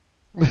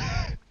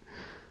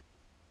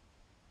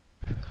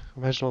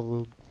 Imagine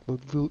all the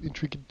little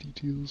intricate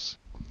details.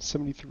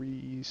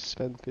 73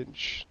 Sven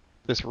Finch.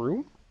 This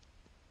room?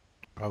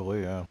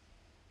 Probably, yeah.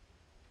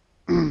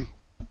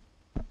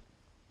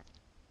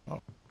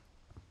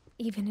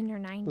 Even in her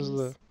This is 90s.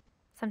 the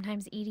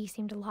Sometimes Edie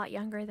seemed a lot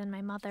younger than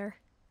my mother.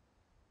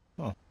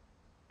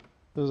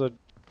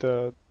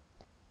 the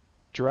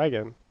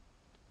dragon.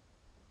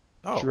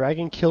 Oh.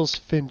 Dragon kills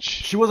Finch.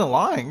 She wasn't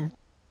lying.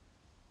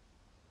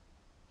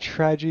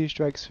 Tragedy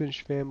strikes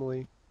Finch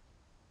family.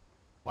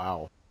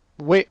 Wow.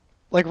 Wait,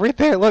 like right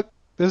there, look.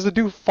 There's a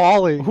dude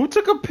falling. Who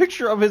took a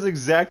picture of his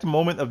exact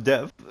moment of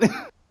death?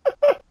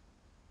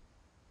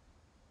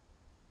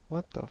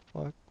 What the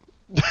fuck?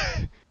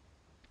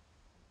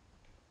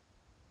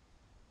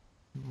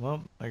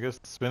 Well, I guess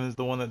Sven is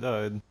the one that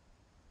died.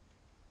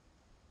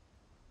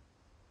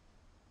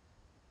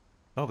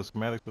 Oh, the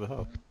schematics for the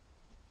house.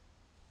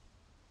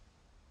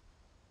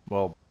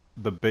 Well,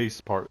 the base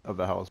part of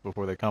the house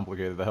before they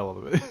complicated the hell out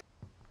of it.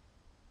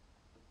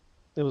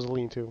 It was a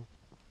lean-to.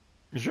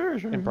 Sure.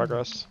 In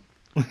progress.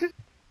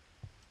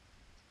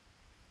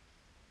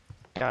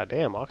 God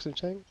damn, oxygen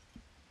tank?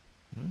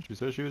 She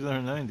said she was in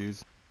her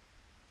 90s.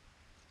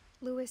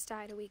 Lewis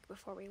died a week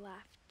before we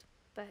left,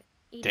 but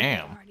Edie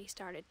Damn. had already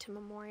started to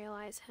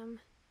memorialize him.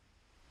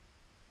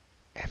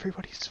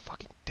 Everybody's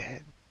fucking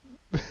dead.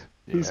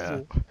 This Yeah.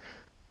 little-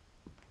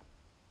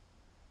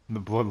 The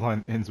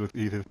bloodline ends with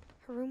Edith.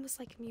 Her room was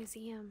like a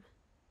museum.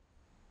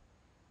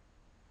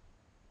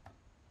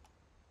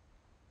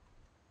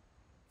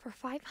 For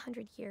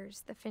 500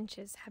 years, the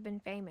Finches have been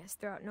famous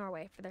throughout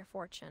Norway for their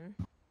fortune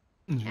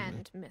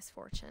and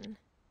misfortune.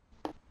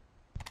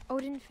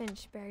 Odin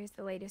Finch buries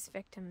the latest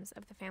victims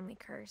of the family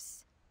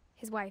curse,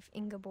 his wife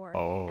Ingeborg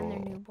and their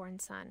Oh. newborn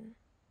son,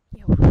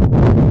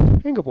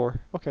 Johan. Ingeborg.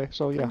 Okay,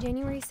 so yeah. On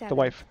January 7th, The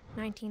wife.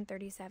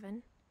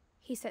 1937,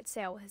 he set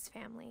sail with his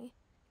family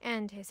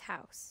and his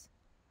house,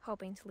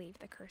 hoping to leave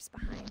the curse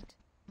behind.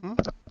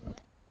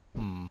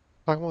 Hmm.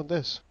 Talk about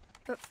this.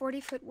 But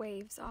 40-foot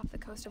waves off the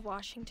coast of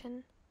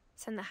Washington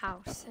send the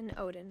house and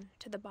Odin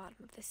to the bottom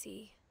of the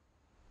sea.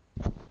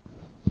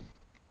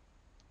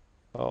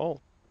 Oh.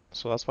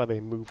 So that's why they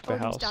moved the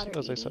Odin's house, daughter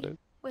as I said Edie, it.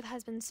 with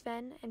husband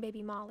Sven and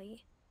baby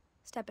Molly,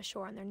 step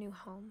ashore on their new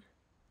home,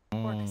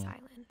 Mm. Orcas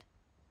Island.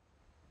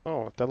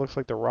 Oh, that looks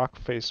like the rock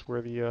face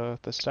where the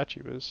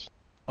statue is.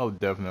 Oh,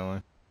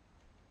 definitely.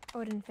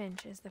 Odin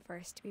Finch is the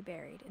first to be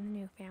buried in the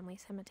new family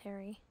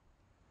cemetery.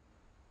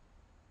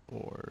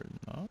 Or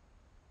not?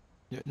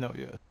 Yeah, no,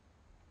 yeah.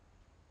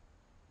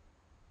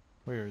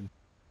 Weird.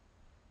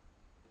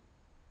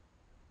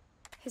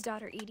 His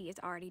daughter Edie is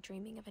already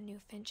dreaming of a new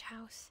Finch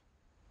house.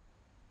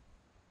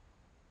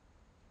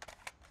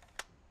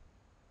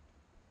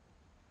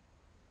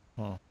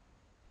 Huh.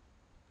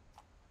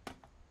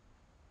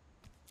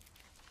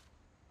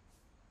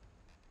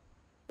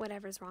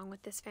 Whatever's wrong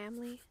with this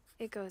family,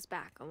 it goes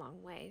back a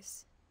long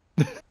ways.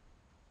 You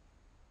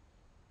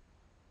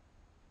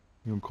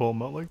gonna call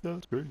him out like that?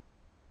 That's great.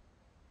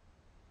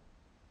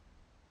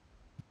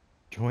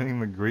 Joining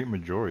the great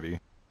majority.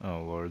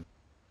 Oh, Lord.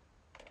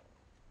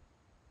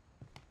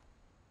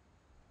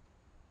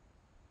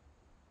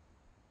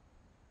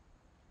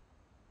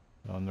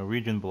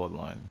 Norwegian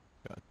bloodline.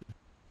 Gotcha.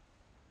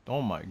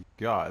 Oh my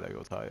god, that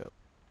goes high up.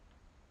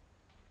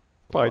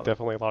 Probably Wow.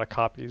 definitely a lot of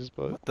copies,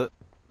 but What the?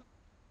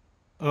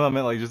 Oh, I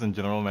meant like just in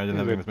general. Imagine he's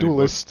having a this many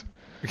books.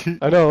 duelist.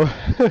 I know.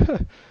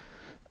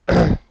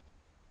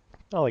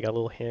 Oh, they got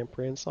little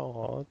handprints.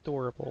 Aw,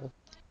 adorable.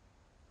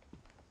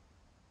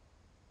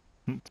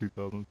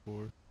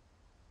 2004.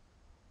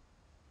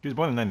 She was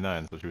born in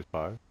 '99, so she was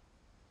 5.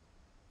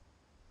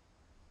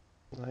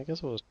 I guess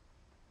it was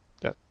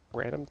at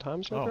random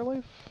times throughout Oh, their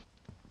life.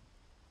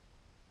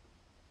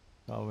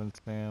 Alvin,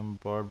 Sam,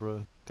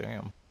 Barbara.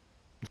 Damn.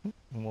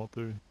 And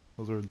Walter.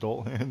 Those are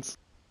adult hands.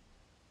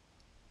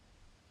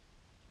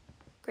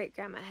 Great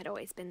Grandma had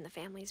always been the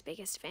family's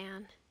biggest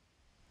fan.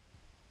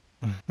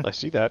 I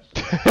see that.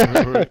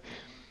 Right.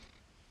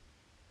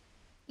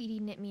 Edie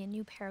knit me a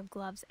new pair of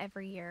gloves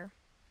every year,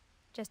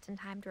 just in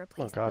time to Oh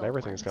replace the god, old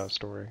everything's got a ones.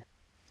 story.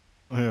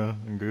 Yeah,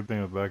 and good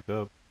thing it backed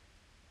up.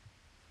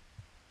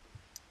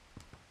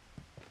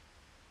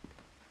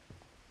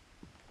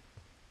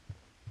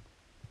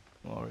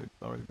 Well,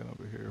 already been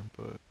over here,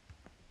 but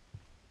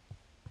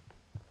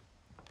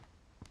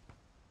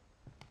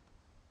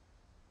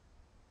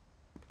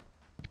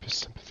Deepest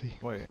sympathy.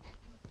 wait.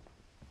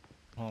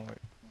 Oh wait,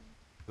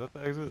 is that the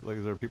exit? Like,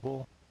 is there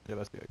people? Yeah,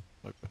 that's the exit.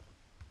 Okay.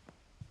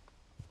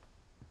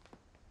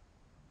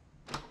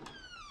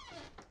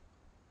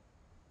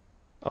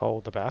 Oh,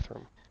 the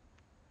bathroom.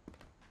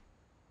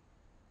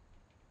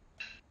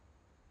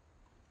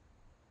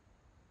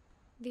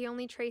 The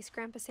only trace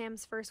Grandpa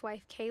Sam's first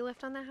wife Kay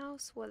left on the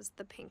house was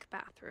the pink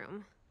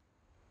bathroom.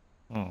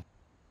 Oh.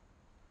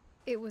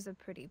 It was a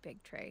pretty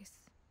big trace.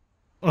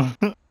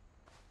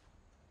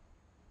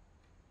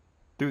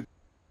 Dude,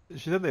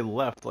 she said they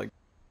left. Like,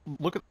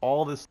 look at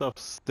all this stuff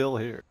still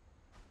here.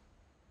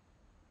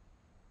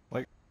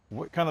 Like,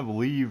 what kind of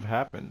leave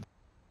happened?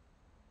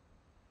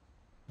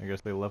 I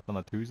guess they left on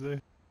a Tuesday?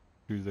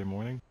 Tuesday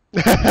morning?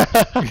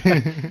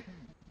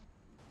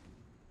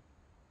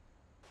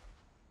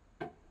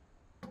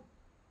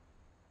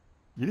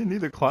 You didn't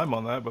need to climb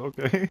on that, but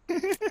okay.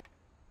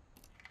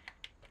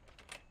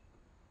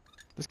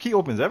 This key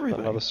opens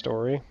everything. Another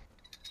story.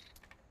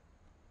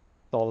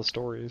 All the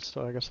stories,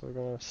 so I guess we're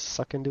gonna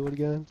suck into it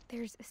again.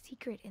 There's a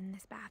secret in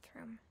this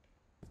bathroom.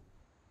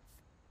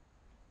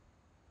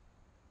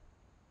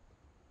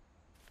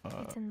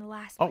 It's in the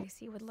last place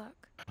you would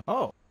look.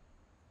 Oh.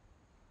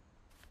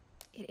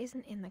 It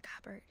isn't in the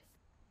cupboard.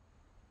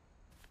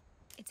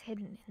 It's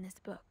hidden in this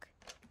book.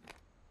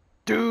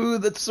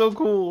 Dude, that's so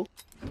cool.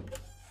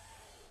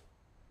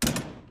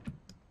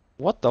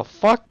 What the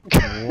fuck?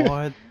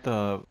 What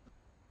the?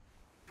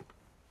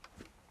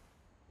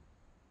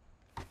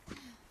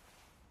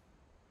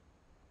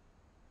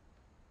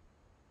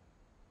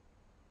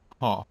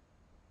 Huh.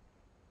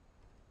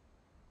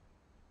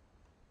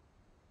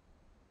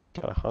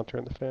 Got a hunter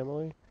in the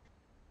family.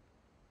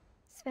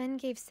 Sven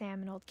gave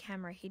Sam an old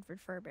camera he'd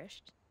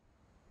refurbished.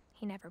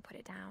 He never put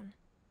it down.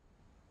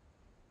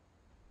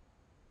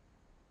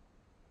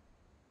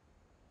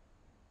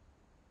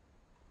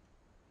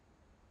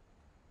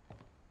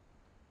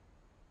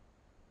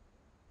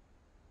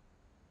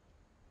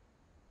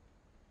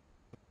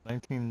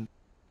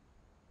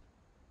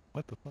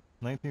 What the fuck?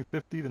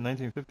 1950 to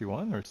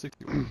 1951 or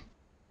 61?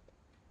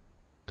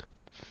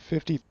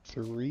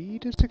 53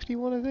 to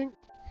 61, I think?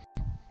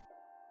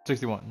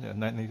 61, yeah,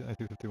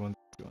 1951,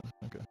 61,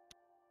 okay.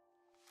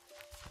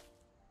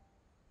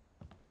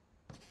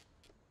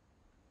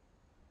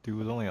 Dude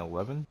was only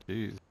 11?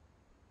 Jeez.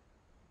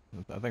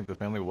 I think the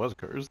family was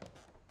cursed.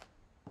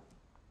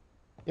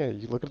 Yeah,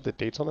 you look at the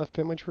dates on that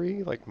family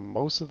tree, like,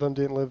 most of them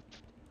didn't live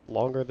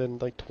longer than,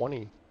 like,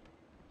 20.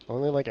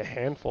 Only, like, a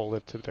handful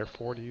lived to their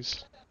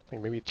 40s.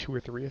 Like, maybe 2 or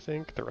 3, I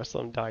think. The rest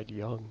of them died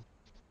young.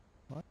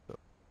 What the?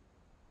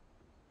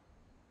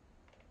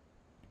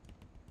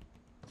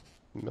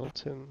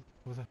 Milton.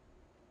 What was that?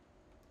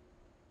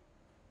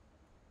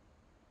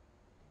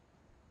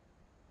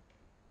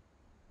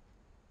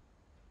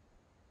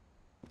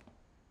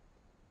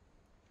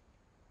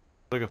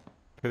 Like a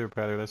pitter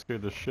patter, that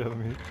scared the shit out of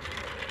me.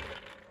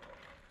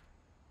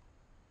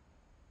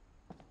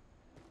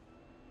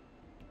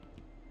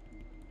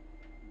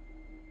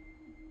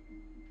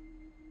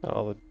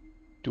 Oh, the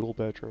dual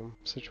bedroom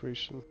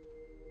situation.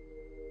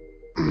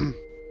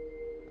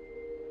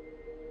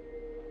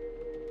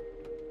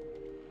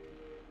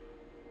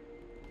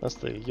 That's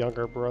the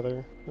younger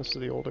brother. This is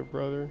the older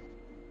brother.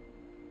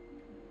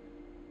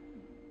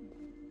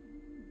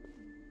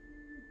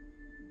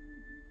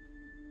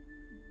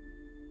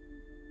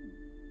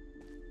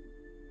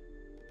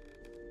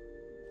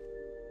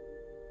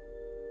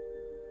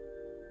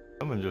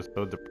 Something just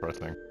so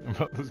depressing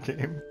about this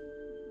game.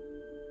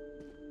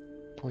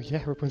 Well,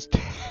 yeah, everyone's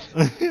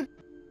dead.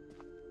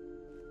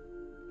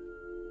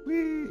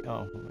 Whee!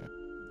 Oh, man.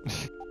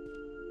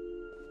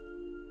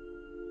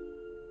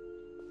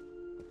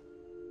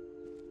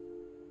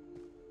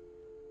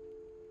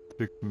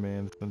 Big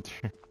command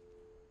center.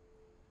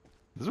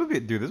 This would be,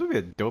 dude, this would be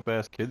a dope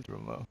ass kids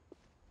room though.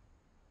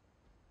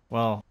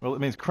 Well, it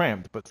means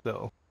cramped, but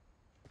still.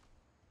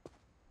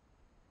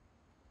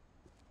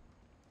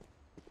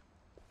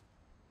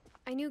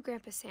 I knew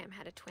Grandpa Sam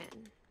had a twin.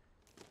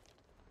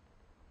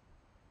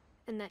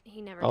 And that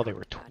he never Oh, they talked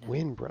were about him.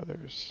 twin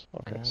brothers.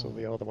 Okay, so Oh.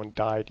 the other one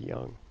died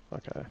young.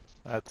 Okay.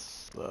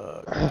 That's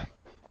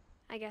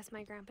I guess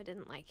my grandpa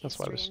didn't like That's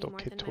why history there's any still more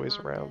kid than toys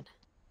my mom around.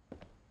 did.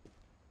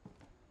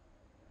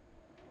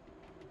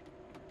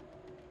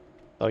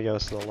 Oh yeah,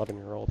 this is an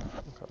 11-year-old.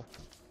 Okay.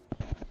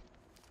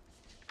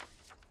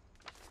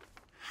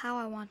 How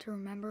I Want to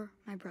Remember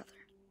My Brother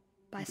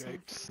by Sam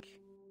Yikes. Finch.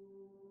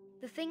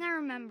 The thing I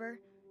remember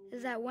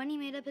is that when he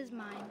made up his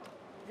mind,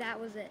 that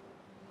was it.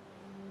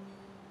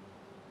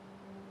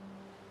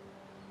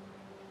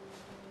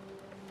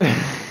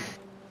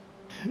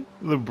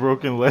 the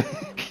broken leg.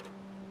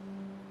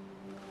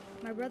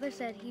 My brother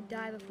said he'd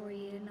die before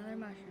he ate another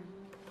mushroom.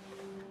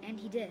 And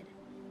he did.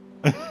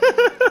 A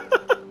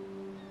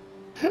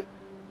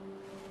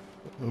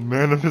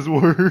man of his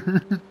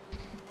word.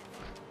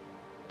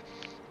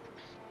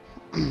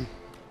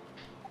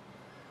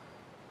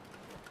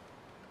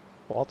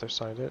 Walter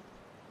signed it.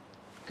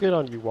 Good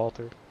on you,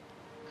 Walter.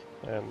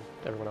 And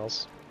everyone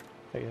else,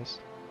 I guess.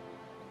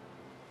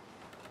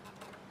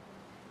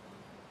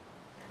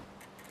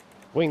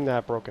 Wing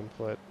that broken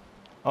foot.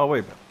 Oh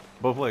wait,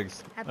 both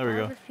legs. At There we go.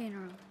 Barbara's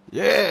funeral,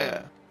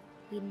 Yeah.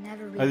 we'd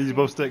never I use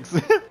both reappear.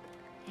 sticks.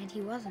 And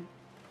he wasn't.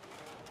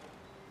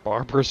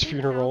 Barbara's St.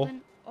 funeral.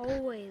 Calvin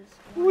always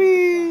wanted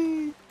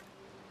Whee!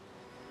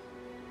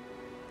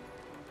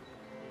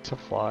 To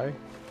fly?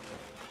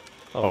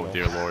 Oh no.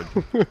 dear lord.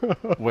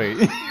 Wait.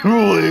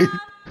 Calvin! Wait.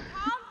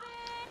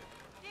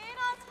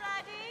 Dinner's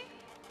ready!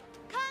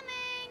 to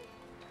Coming!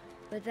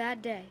 fly. But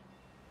that day,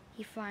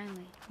 he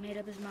finally made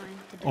up his mind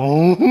to die.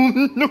 Oh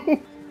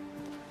no.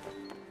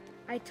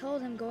 I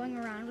told him going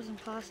around was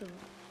impossible.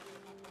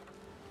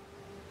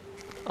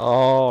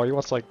 Oh, he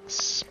wants to like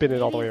spin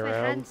it all the way Maybe if I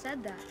around. hadn't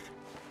said that.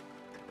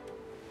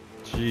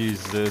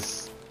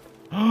 Jesus.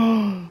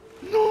 No,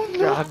 no.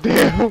 God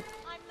damn. I'm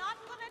not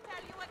gonna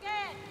tell you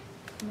again!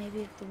 Maybe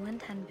if the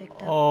wind hadn't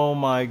picked up, Oh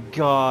my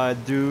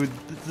god, dude.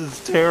 This is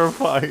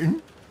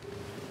terrifying.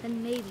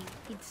 then maybe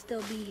he'd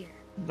still be here.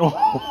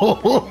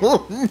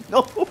 Oh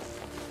no.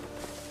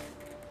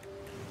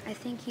 I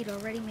think he'd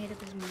already made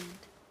up his mind.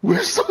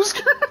 We're so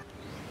scared.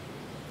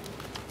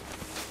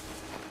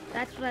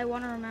 That's what I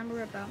want to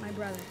remember about my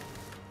brother.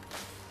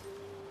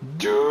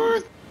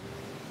 Dude.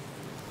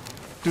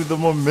 Dude, the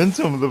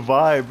momentum, the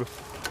vibe.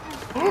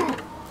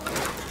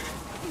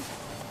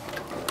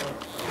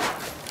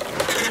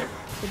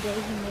 The day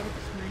he made up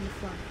his mind to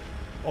fly.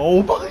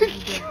 Oh my And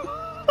he did.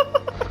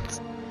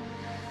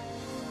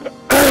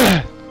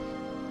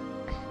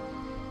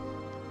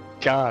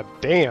 God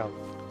damn.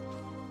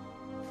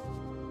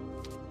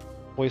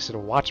 Wasted to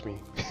watch me.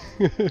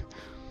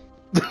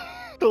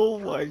 Oh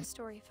my The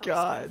story felt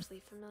God.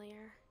 strangely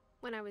familiar.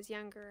 When I was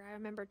younger, I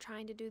remember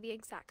trying to do the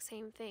exact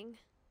same thing.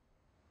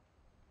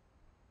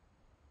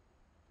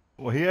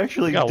 Well, he We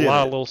actually got a did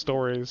lot it. of little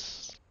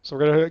stories. So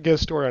we're gonna get a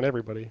story on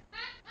everybody.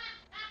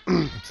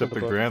 Except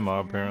the book. grandma,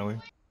 apparently.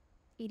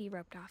 Edie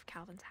roped off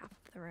Calvin's half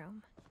of the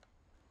room.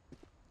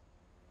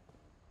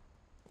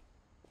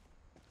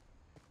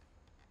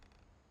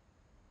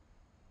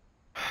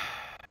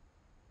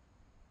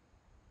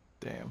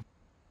 Damn.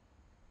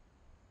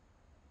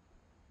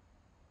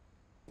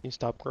 You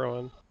stop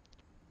growing.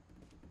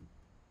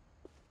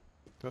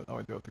 Oh,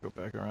 I do have to go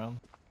back around.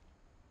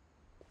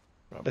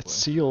 Probably. It's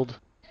sealed.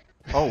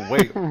 Oh,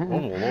 wait. Oh,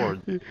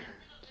 lord.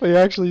 They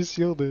actually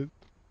sealed it.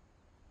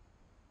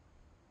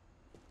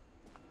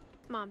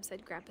 Mom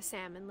said Grandpa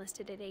Sam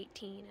enlisted at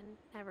 18 and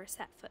never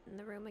set foot in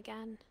the room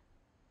again.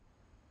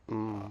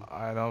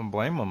 I don't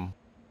blame him.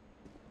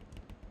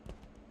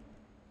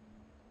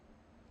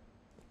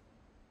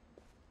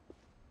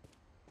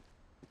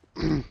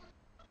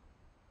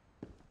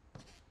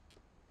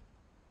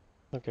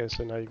 Okay,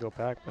 so now you go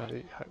back,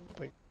 buddy.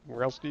 Like,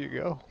 where else do you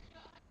go?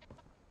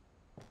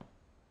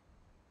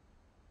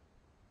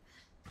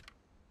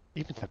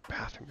 Even the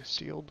bathroom is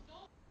sealed.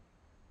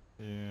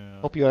 Yeah.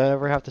 Hope you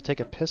never have to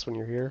take a piss when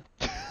you're here.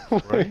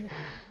 Right?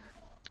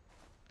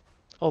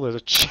 Oh, there's a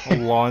A chair.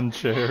 lawn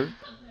chair.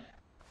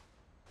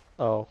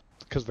 Oh,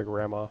 because the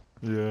grandma.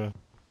 Yeah.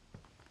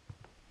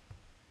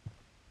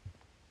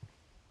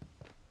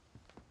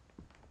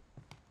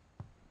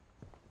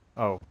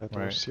 Oh, That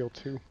door's right. sealed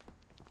too.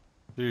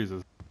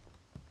 Jesus.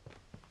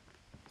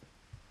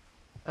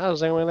 How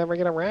does anyone ever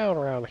get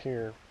around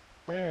here?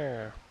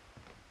 Yeah.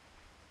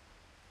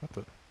 What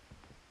the?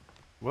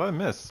 What did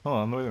I miss? Hold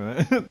on, wait a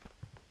minute.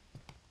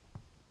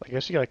 I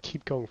guess you gotta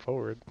keep going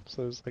forward.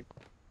 So there's like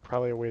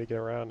probably a way to get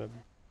around in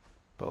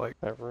But like,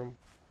 that room.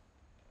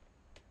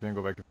 then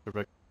go back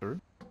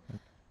through?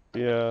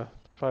 Yeah,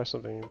 probably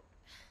something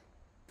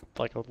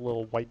like a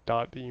little white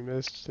dot that you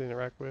missed to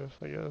interact with,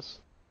 I guess.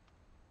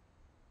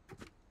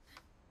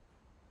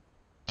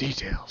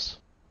 Details.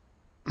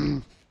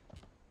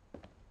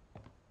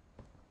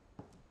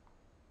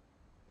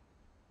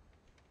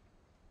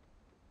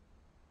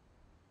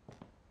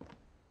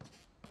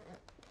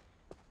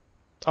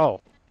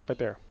 Oh, right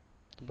there.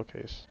 The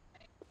bookcase.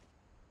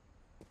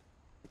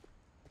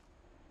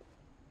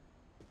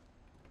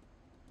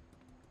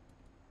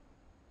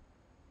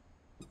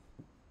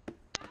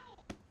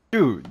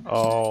 Dude,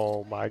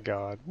 Oh my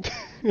god.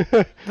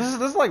 this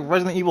is like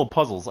Resident Evil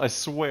puzzles. I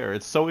swear,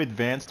 it's so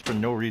advanced for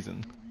no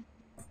reason.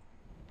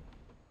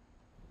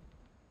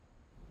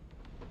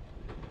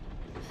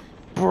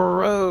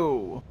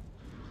 Bro,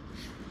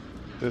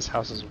 This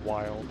house is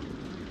wild.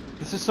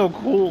 this is so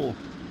cool.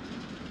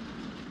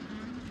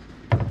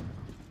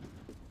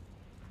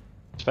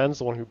 Sven's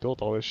the one who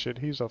built all this shit.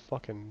 He's a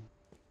fucking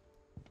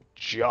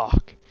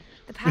jock.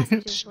 The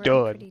passages were a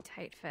Stud. pretty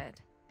tight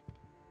fit.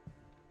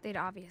 They'd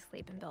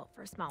obviously been built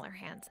for smaller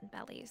hands and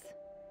bellies.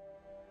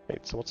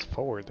 Wait, so what's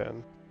forward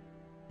then?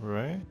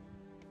 Right?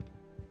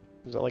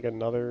 Is that like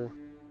another?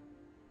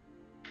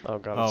 Oh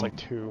god, it's like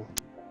 2.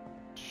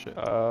 Shit.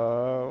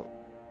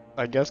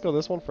 I guess go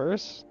this one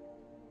first.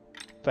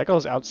 That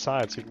goes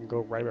outside, so you can go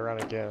right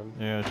around again.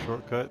 Yeah,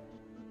 shortcut.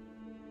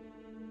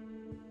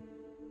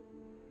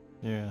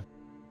 Yeah.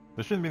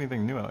 There shouldn't be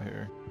anything new out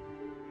here.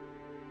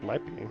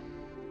 Might be.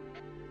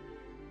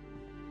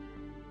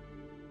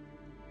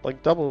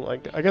 Like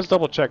I guess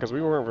double check, because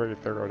we weren't very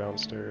thorough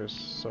downstairs,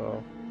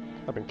 so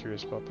I've been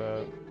curious about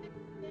that.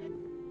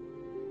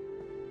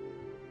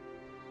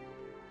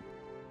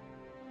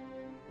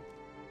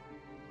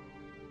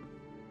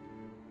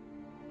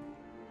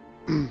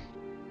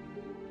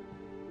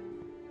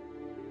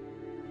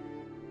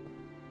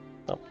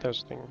 Oh,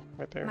 there's a thing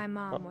right there. My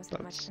mom Oh,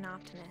 wasn't much of an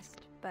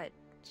optimist, but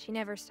she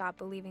never stopped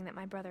believing that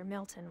my brother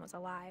Milton was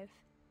alive.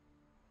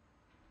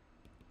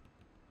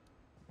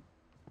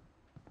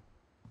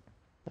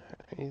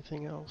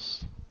 Anything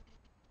else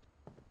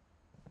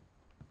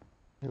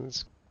in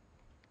this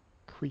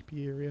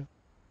creepy area?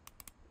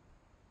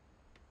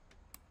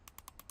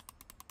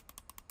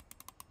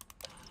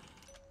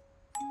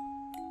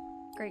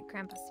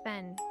 Great-grandpa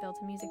Sven built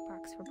a music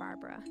box for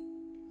Barbara,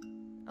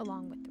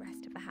 along with the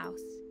rest of the house.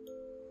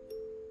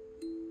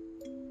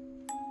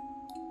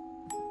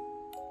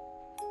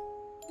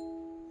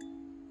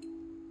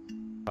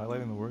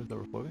 Highlighting the words that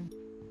were floating?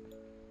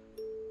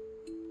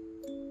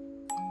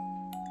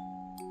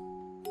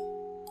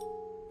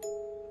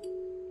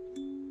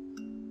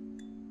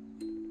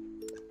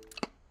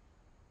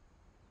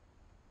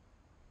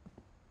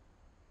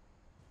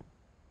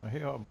 I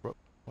hate how abrupt.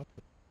 What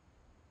the?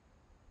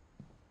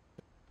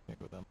 Can't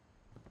go down.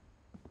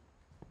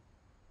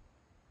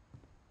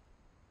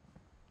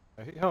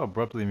 I hate how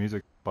abruptly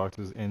music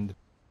boxes end.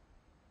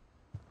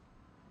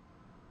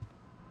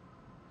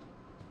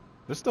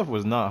 This stuff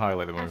was not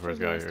highlighted when we After first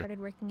Leo got here. started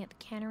working at the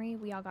cannery,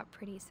 we all got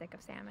pretty sick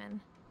of salmon.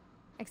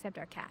 Except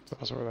our cat,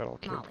 That's where that all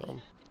came Molly.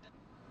 from.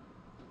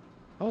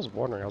 I was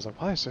wondering, I was like,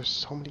 why is there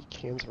so many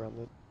cans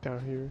around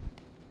down here?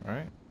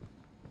 Alright.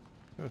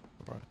 Good.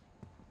 Alright.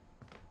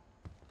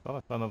 Thought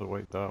I saw another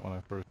white dot when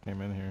I first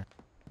came in here.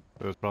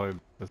 It was probably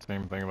the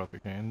same thing about the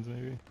cans,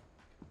 maybe?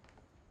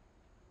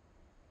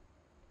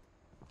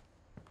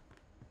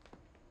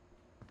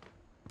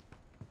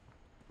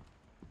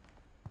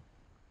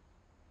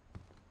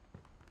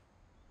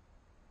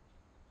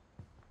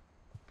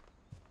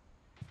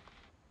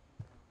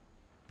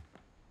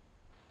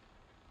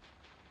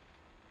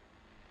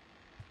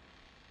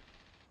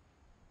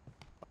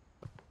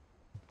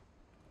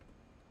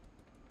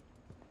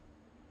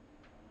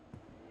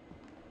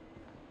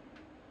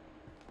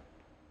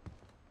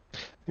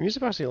 The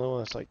music box is the only one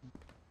that's like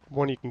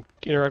one you can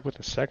interact with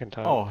the second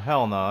time. Oh,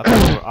 hell no.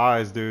 That's for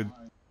eyes, dude.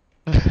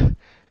 I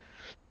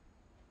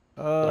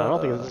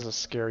don't think this is a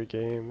scary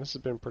game. This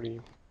has been pretty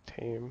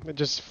tame. It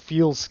just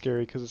feels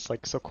scary because it's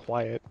like so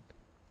quiet.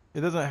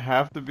 It doesn't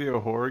have to be a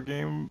horror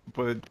game,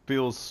 but it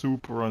feels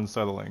super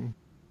unsettling.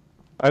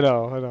 I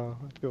know.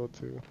 I feel it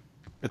too.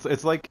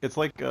 It's like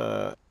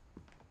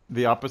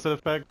the opposite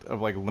effect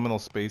of like liminal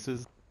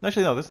spaces.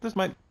 Actually, no. This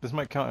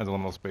might count as a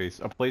liminal space.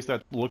 A place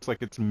that looks like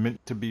it's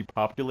meant to be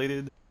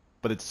populated,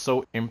 but it's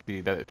so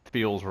empty that it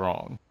feels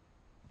wrong.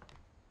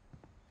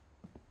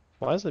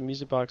 Why is the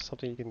music box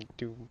something you can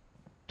do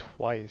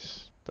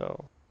twice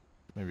though?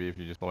 Maybe if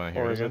you just want to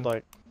hear Or it is again.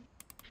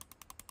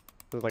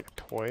 it like a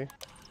toy?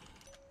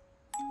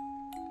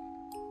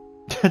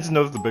 I just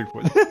noticed the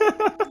Bigfoot.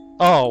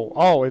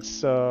 Oh,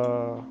 it's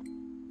the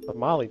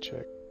Molly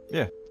chick.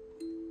 Yeah.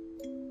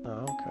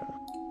 Oh, okay.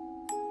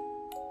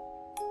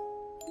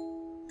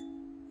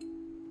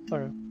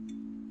 Okay.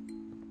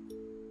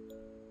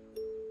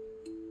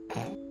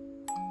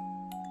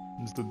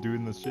 Just the dude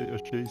in the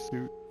shea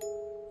suit.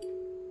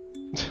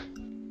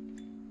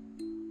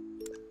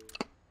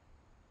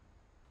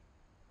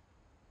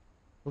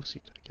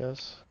 Proceed, I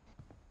guess.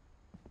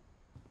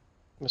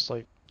 Missed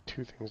like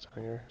 2 things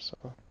down here, so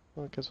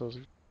well, I guess those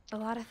are... A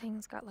lot of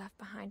things got left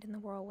behind in the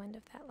whirlwind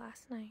of that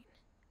last night.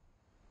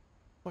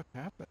 What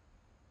happened?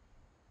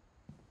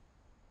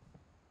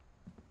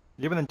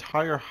 You have an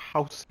entire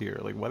house here.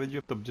 Like, why did you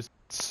have to just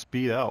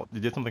speed out?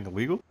 Did you do something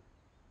illegal?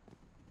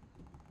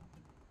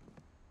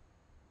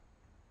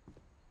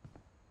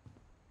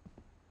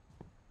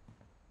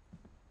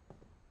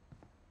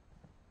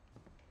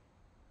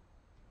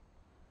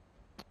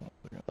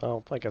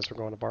 Oh, I guess we're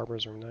going to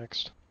Barbara's room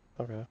next.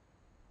 Okay.